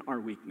manifest in our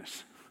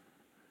weakness.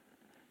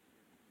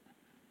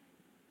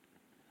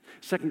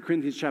 2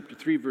 Corinthians chapter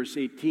 3, verse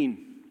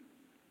 18.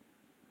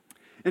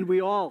 And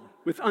we all,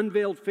 with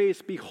unveiled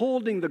face,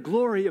 beholding the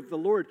glory of the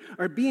Lord,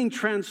 are being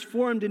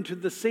transformed into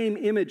the same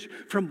image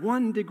from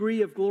one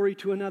degree of glory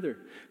to another.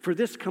 For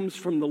this comes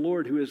from the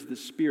Lord who is the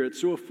Spirit.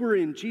 So if we're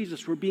in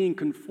Jesus, we're being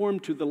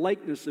conformed to the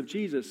likeness of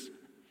Jesus.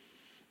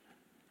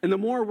 And the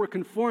more we're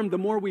conformed, the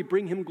more we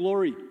bring him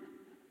glory.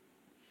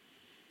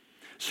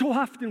 So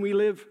often we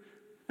live,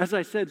 as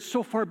I said,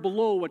 so far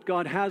below what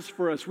God has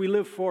for us. We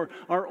live for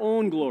our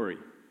own glory.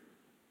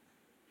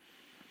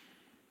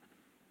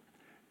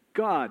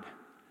 God,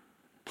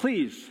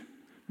 please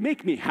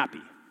make me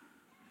happy.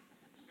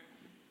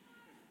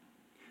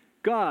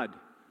 God,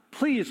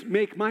 please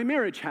make my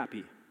marriage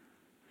happy.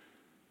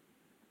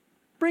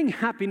 Bring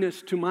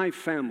happiness to my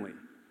family.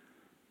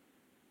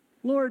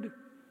 Lord,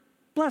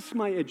 bless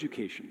my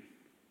education.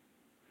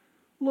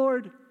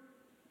 Lord,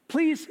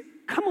 please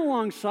come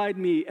alongside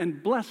me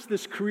and bless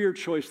this career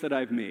choice that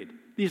I've made,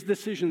 these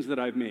decisions that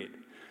I've made.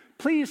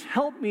 Please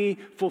help me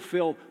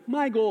fulfill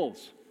my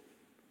goals.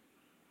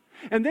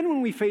 And then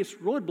when we face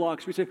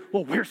roadblocks, we say,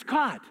 well, where's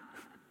God?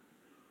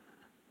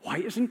 Why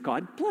isn't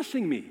God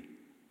blessing me?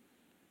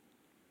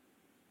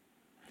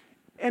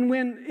 And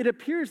when it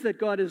appears that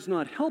God is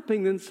not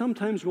helping, then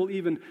sometimes we'll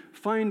even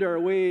find our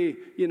way,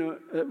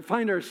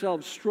 find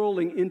ourselves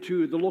strolling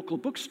into the local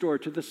bookstore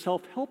to the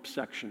self-help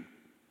section.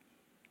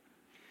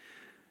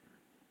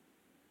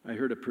 I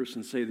heard a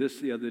person say this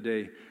the other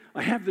day,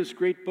 I have this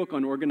great book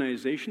on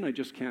organization, I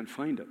just can't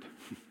find it.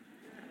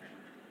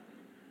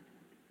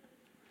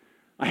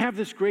 I have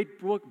this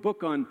great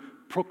book on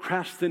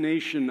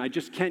procrastination. I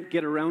just can't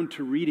get around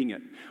to reading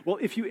it. Well,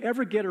 if you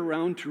ever get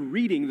around to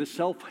reading the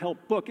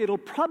self-help book, it'll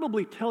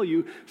probably tell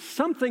you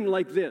something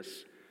like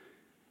this.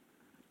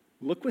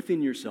 Look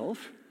within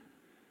yourself.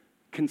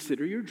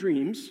 Consider your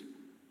dreams.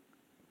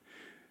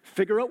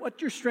 Figure out what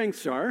your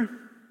strengths are.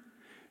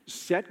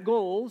 Set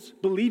goals.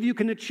 Believe you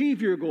can achieve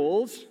your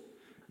goals.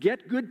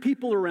 Get good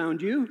people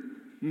around you.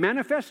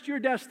 Manifest your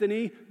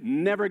destiny.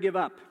 Never give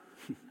up.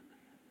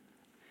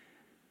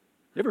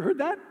 Ever heard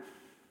that?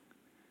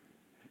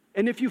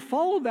 And if you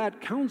follow that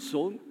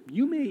counsel,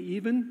 you may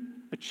even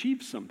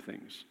achieve some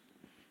things.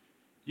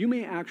 You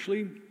may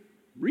actually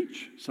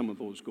reach some of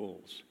those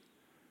goals.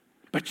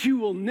 But you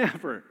will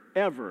never,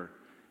 ever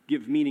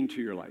give meaning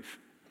to your life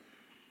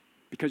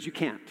because you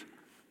can't.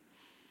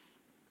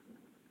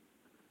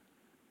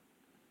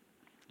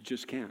 You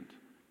just can't.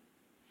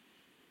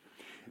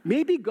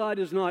 Maybe God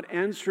is not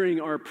answering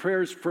our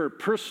prayers for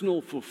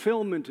personal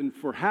fulfillment and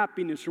for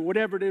happiness or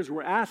whatever it is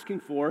we're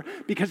asking for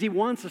because he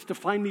wants us to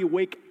finally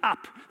wake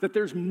up that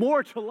there's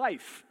more to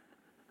life,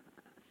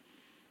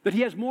 that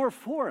he has more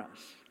for us.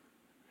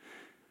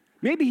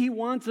 Maybe he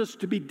wants us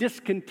to be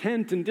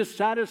discontent and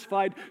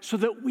dissatisfied so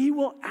that we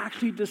will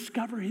actually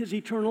discover his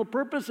eternal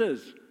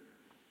purposes.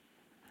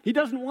 He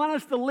doesn't want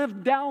us to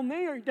live down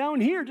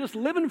here, just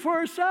living for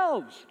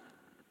ourselves.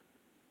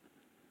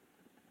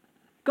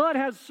 God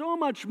has so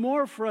much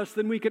more for us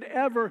than we could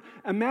ever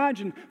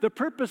imagine. The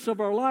purpose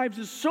of our lives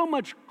is so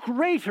much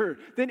greater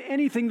than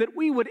anything that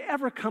we would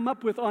ever come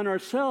up with on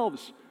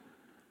ourselves.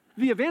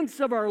 The events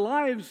of our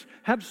lives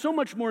have so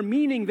much more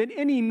meaning than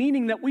any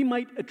meaning that we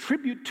might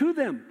attribute to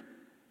them.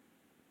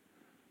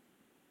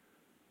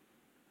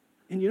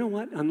 And you know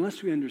what?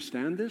 Unless we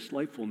understand this,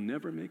 life will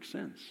never make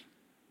sense.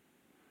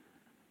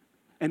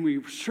 And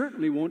we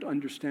certainly won't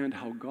understand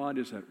how God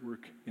is at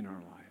work in our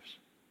lives.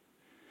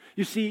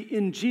 You see,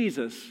 in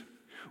Jesus,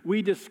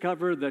 we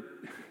discover that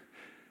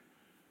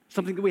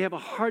something that we have a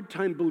hard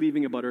time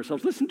believing about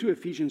ourselves. Listen to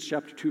Ephesians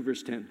chapter 2,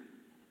 verse 10.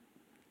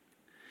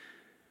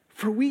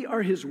 For we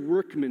are his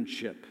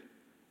workmanship.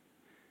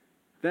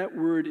 That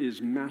word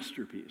is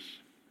masterpiece.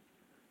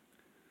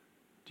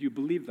 Do you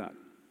believe that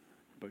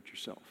about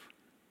yourself?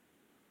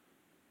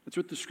 That's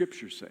what the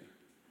scriptures say.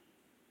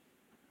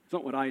 It's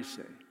not what I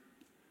say.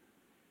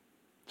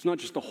 It's not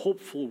just a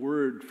hopeful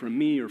word from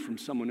me or from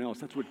someone else.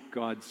 That's what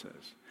God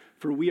says.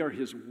 For we are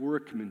his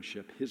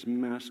workmanship, his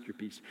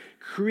masterpiece,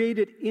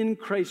 created in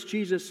Christ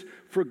Jesus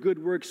for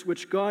good works,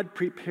 which God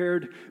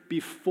prepared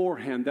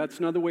beforehand. That's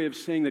another way of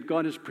saying that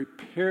God has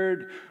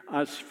prepared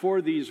us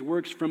for these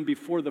works from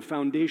before the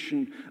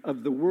foundation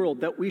of the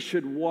world, that we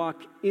should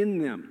walk in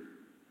them.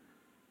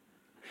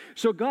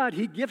 So God,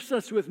 he gifts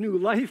us with new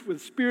life,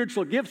 with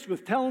spiritual gifts,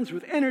 with talents,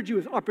 with energy,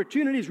 with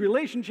opportunities,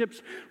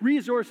 relationships,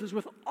 resources,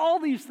 with all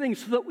these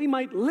things so that we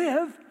might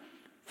live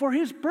for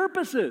his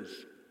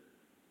purposes.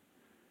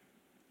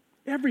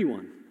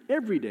 Everyone,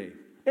 every day,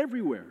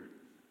 everywhere.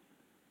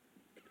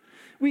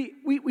 We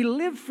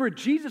live for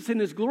Jesus in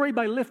his glory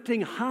by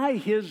lifting high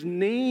his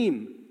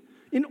name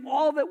in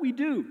all that we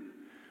do.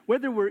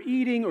 Whether we're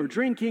eating or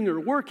drinking or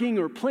working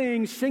or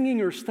playing,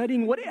 singing or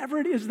studying, whatever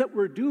it is that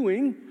we're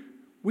doing,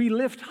 we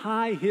lift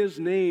high his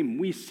name.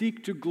 We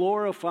seek to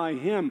glorify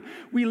him.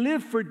 We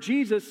live for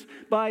Jesus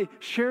by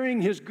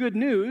sharing his good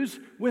news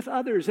with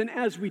others. And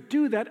as we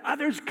do that,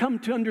 others come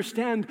to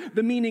understand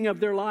the meaning of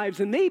their lives,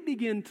 and they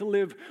begin to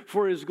live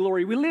for his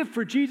glory. We live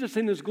for Jesus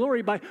in his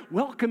glory by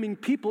welcoming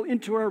people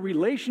into our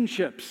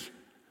relationships.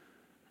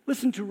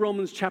 Listen to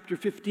Romans chapter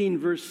 15,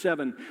 verse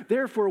 7.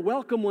 Therefore,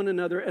 welcome one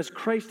another as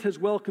Christ has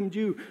welcomed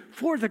you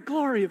for the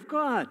glory of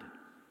God.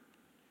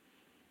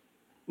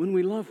 When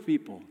we love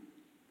people,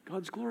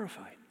 God's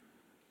glorified.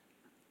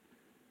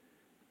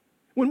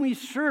 When we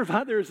serve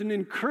others and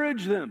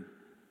encourage them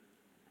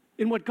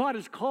in what God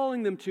is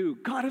calling them to,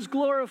 God is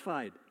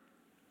glorified.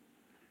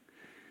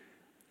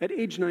 At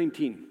age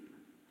 19,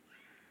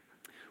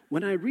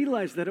 when I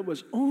realized that it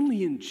was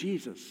only in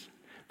Jesus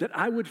that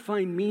I would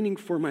find meaning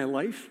for my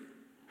life,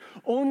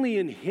 only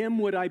in him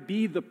would I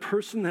be the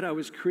person that I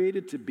was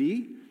created to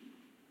be,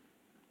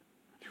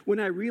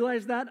 when I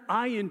realized that,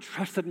 I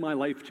entrusted my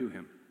life to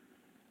him.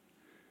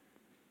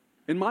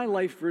 And my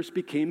life verse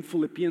became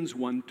Philippians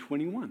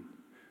 1:21.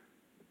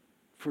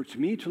 For to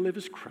me to live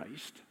is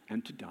Christ,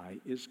 and to die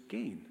is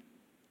gain.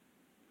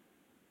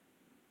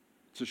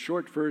 It's a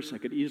short verse. I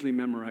could easily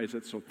memorize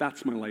it, so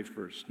that's my life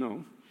verse.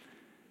 No.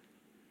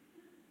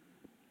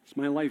 It's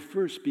my life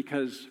verse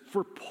because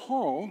for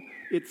Paul,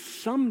 it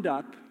summed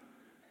up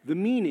the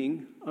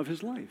meaning of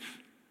his life.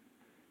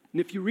 And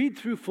if you read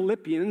through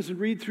Philippians and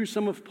read through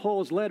some of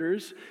Paul's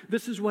letters,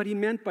 this is what he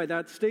meant by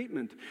that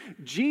statement.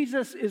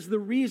 Jesus is the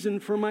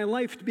reason for my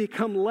life to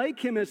become like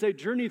him as I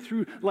journey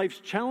through life's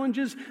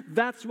challenges.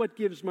 That's what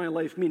gives my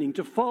life meaning.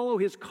 To follow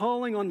his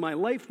calling on my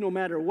life no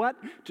matter what,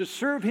 to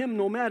serve him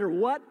no matter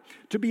what,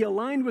 to be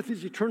aligned with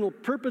his eternal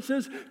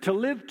purposes, to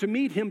live to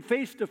meet him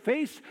face to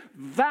face.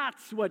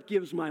 That's what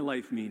gives my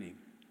life meaning.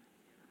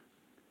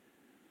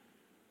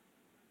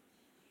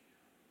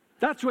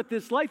 That's what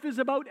this life is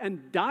about,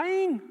 and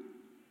dying,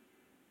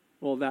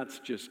 well, that's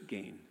just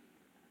gain.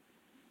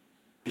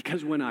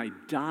 Because when I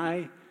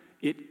die,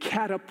 it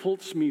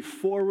catapults me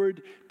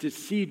forward to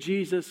see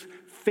Jesus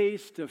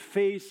face to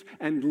face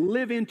and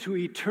live into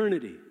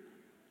eternity.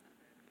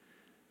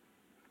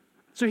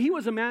 So he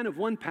was a man of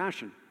one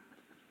passion,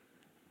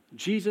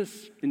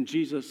 Jesus and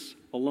Jesus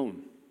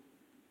alone.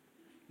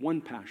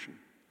 One passion.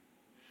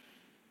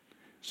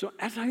 So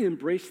as I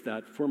embraced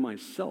that for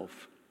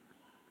myself,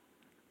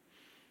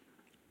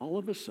 all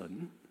of a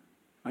sudden,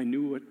 I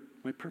knew what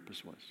my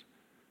purpose was,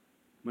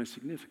 my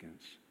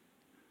significance,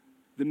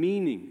 the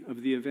meaning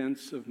of the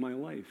events of my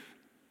life.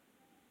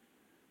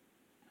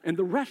 And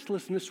the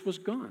restlessness was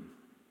gone.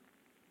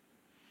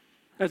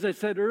 As I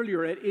said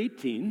earlier, at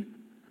 18,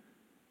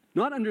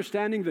 not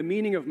understanding the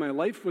meaning of my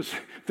life was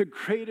the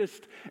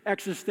greatest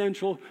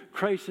existential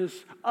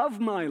crisis of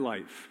my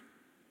life.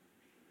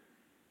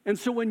 And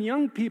so when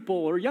young people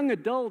or young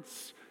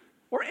adults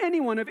or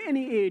anyone of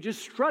any age is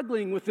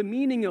struggling with the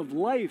meaning of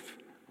life,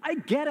 I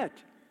get it.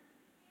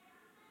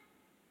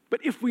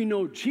 But if we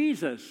know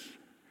Jesus,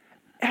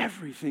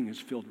 everything is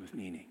filled with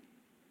meaning.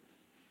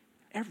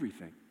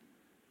 Everything.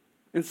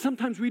 And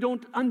sometimes we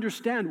don't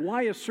understand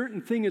why a certain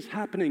thing is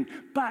happening,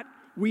 but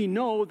we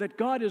know that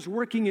God is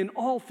working in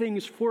all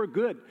things for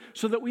good,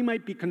 so that we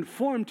might be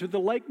conformed to the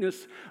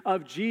likeness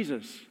of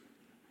Jesus.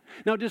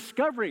 Now,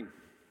 discovering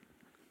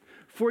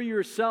for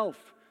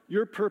yourself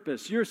your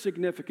purpose, your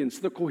significance,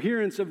 the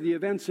coherence of the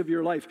events of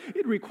your life,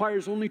 it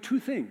requires only two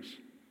things.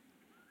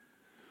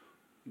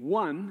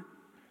 One,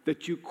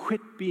 that you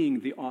quit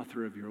being the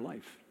author of your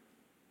life.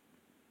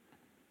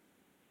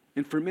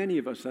 And for many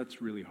of us,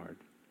 that's really hard.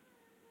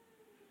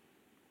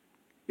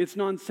 It's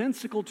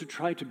nonsensical to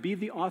try to be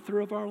the author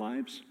of our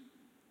lives,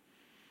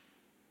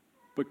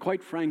 but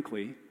quite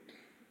frankly,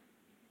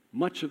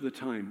 much of the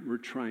time, we're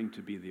trying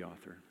to be the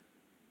author.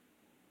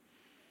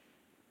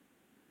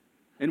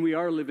 And we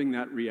are living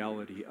that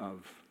reality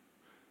of,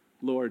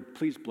 Lord,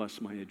 please bless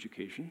my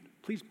education.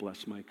 Please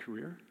bless my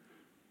career.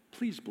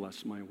 Please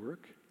bless my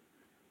work.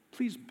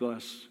 Please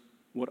bless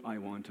what I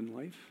want in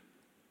life.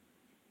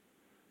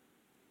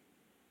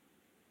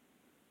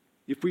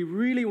 If we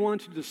really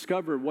want to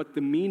discover what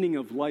the meaning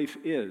of life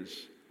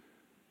is,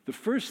 the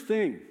first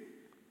thing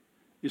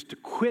is to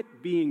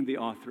quit being the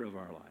author of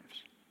our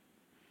lives.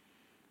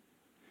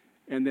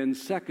 And then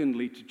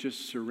secondly, to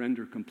just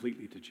surrender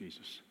completely to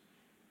Jesus,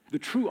 the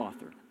true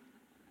author.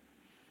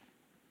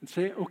 And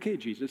say, okay,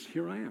 Jesus,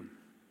 here I am.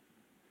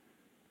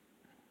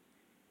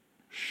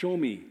 Show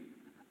me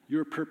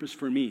your purpose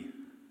for me,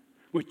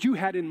 what you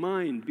had in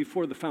mind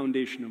before the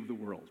foundation of the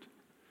world.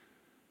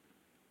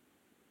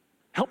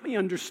 Help me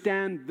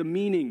understand the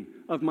meaning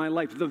of my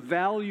life, the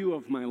value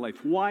of my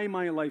life, why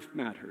my life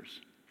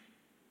matters.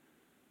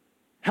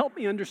 Help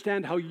me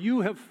understand how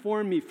you have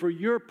formed me for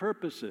your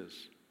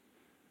purposes.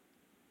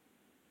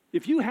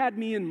 If you had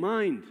me in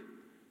mind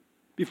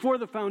before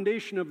the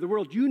foundation of the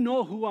world, you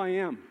know who I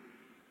am.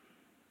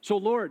 So,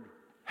 Lord,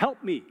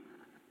 help me.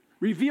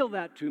 Reveal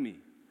that to me.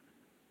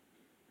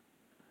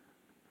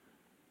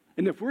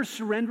 And if we're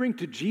surrendering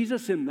to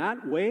Jesus in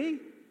that way,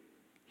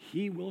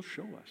 He will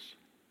show us.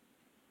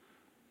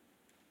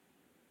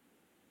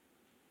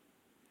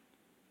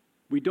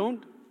 We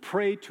don't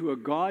pray to a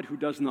God who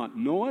does not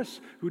know us,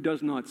 who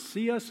does not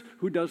see us,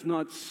 who does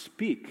not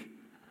speak.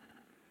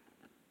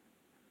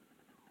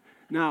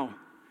 Now,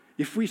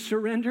 if we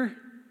surrender,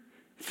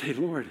 say,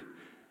 Lord,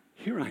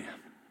 here I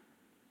am.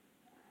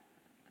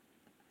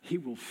 He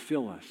will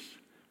fill us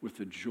with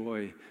a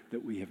joy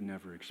that we have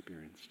never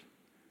experienced.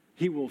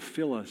 He will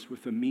fill us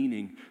with a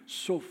meaning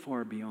so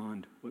far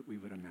beyond what we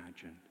would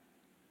imagine.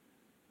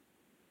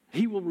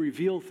 He will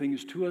reveal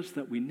things to us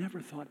that we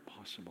never thought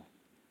possible.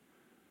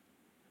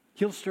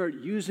 He'll start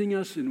using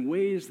us in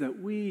ways that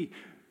we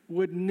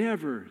would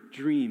never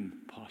dream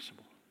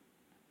possible.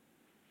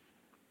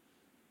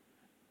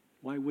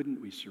 Why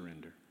wouldn't we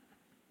surrender?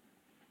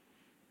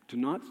 To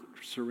not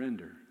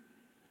surrender,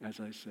 as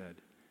I said,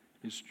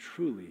 is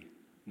truly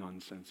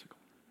nonsensical.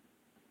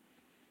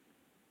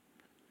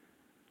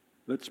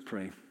 Let's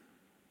pray.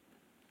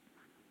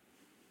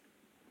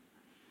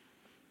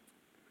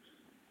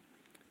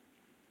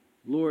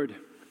 Lord,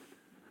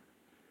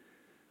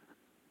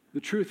 the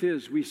truth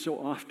is we so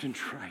often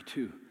try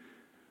to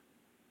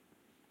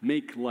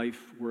make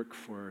life work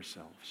for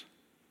ourselves.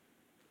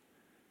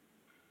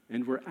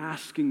 And we're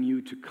asking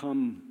you to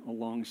come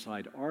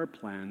alongside our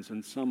plans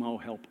and somehow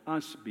help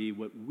us be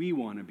what we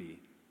want to be.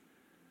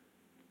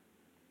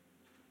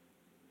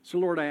 So,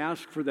 Lord, I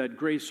ask for that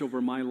grace over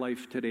my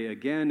life today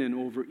again and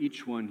over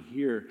each one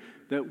here,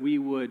 that we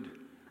would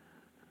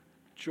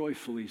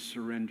joyfully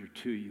surrender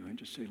to you and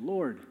just say,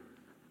 Lord,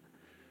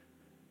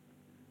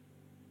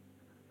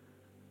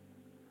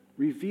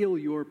 reveal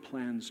your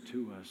plans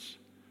to us.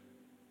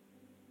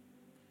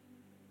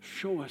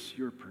 Show us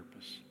your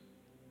purpose.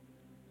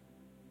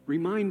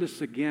 Remind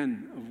us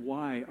again of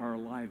why our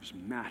lives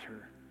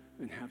matter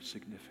and have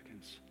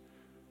significance.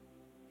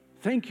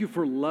 Thank you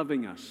for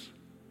loving us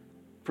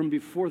from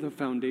before the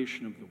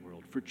foundation of the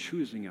world, for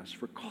choosing us,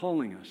 for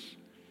calling us.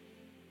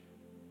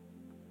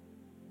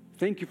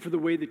 Thank you for the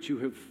way that you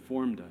have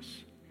formed us.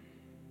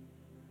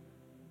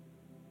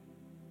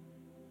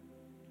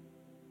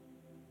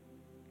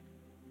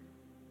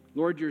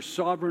 Lord, you're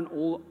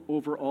sovereign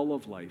over all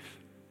of life.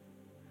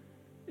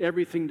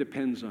 Everything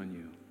depends on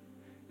you.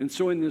 And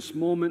so in this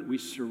moment, we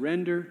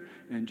surrender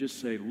and just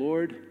say,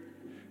 Lord,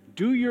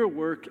 do your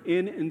work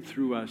in and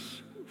through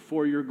us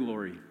for your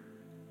glory.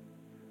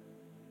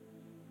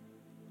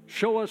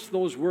 Show us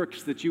those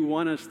works that you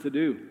want us to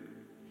do,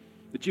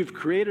 that you've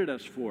created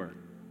us for.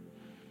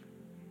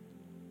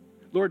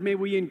 Lord, may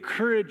we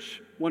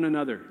encourage one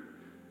another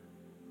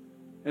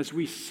as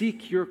we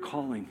seek your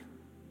calling,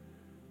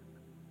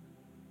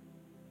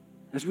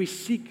 as we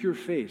seek your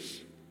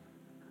face,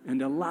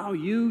 and allow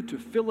you to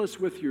fill us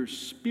with your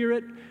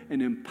Spirit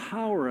and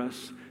empower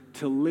us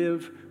to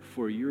live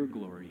for your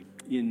glory.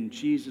 In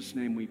Jesus'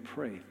 name we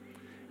pray.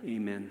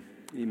 Amen.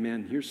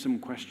 Amen. Here's some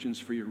questions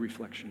for your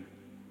reflection.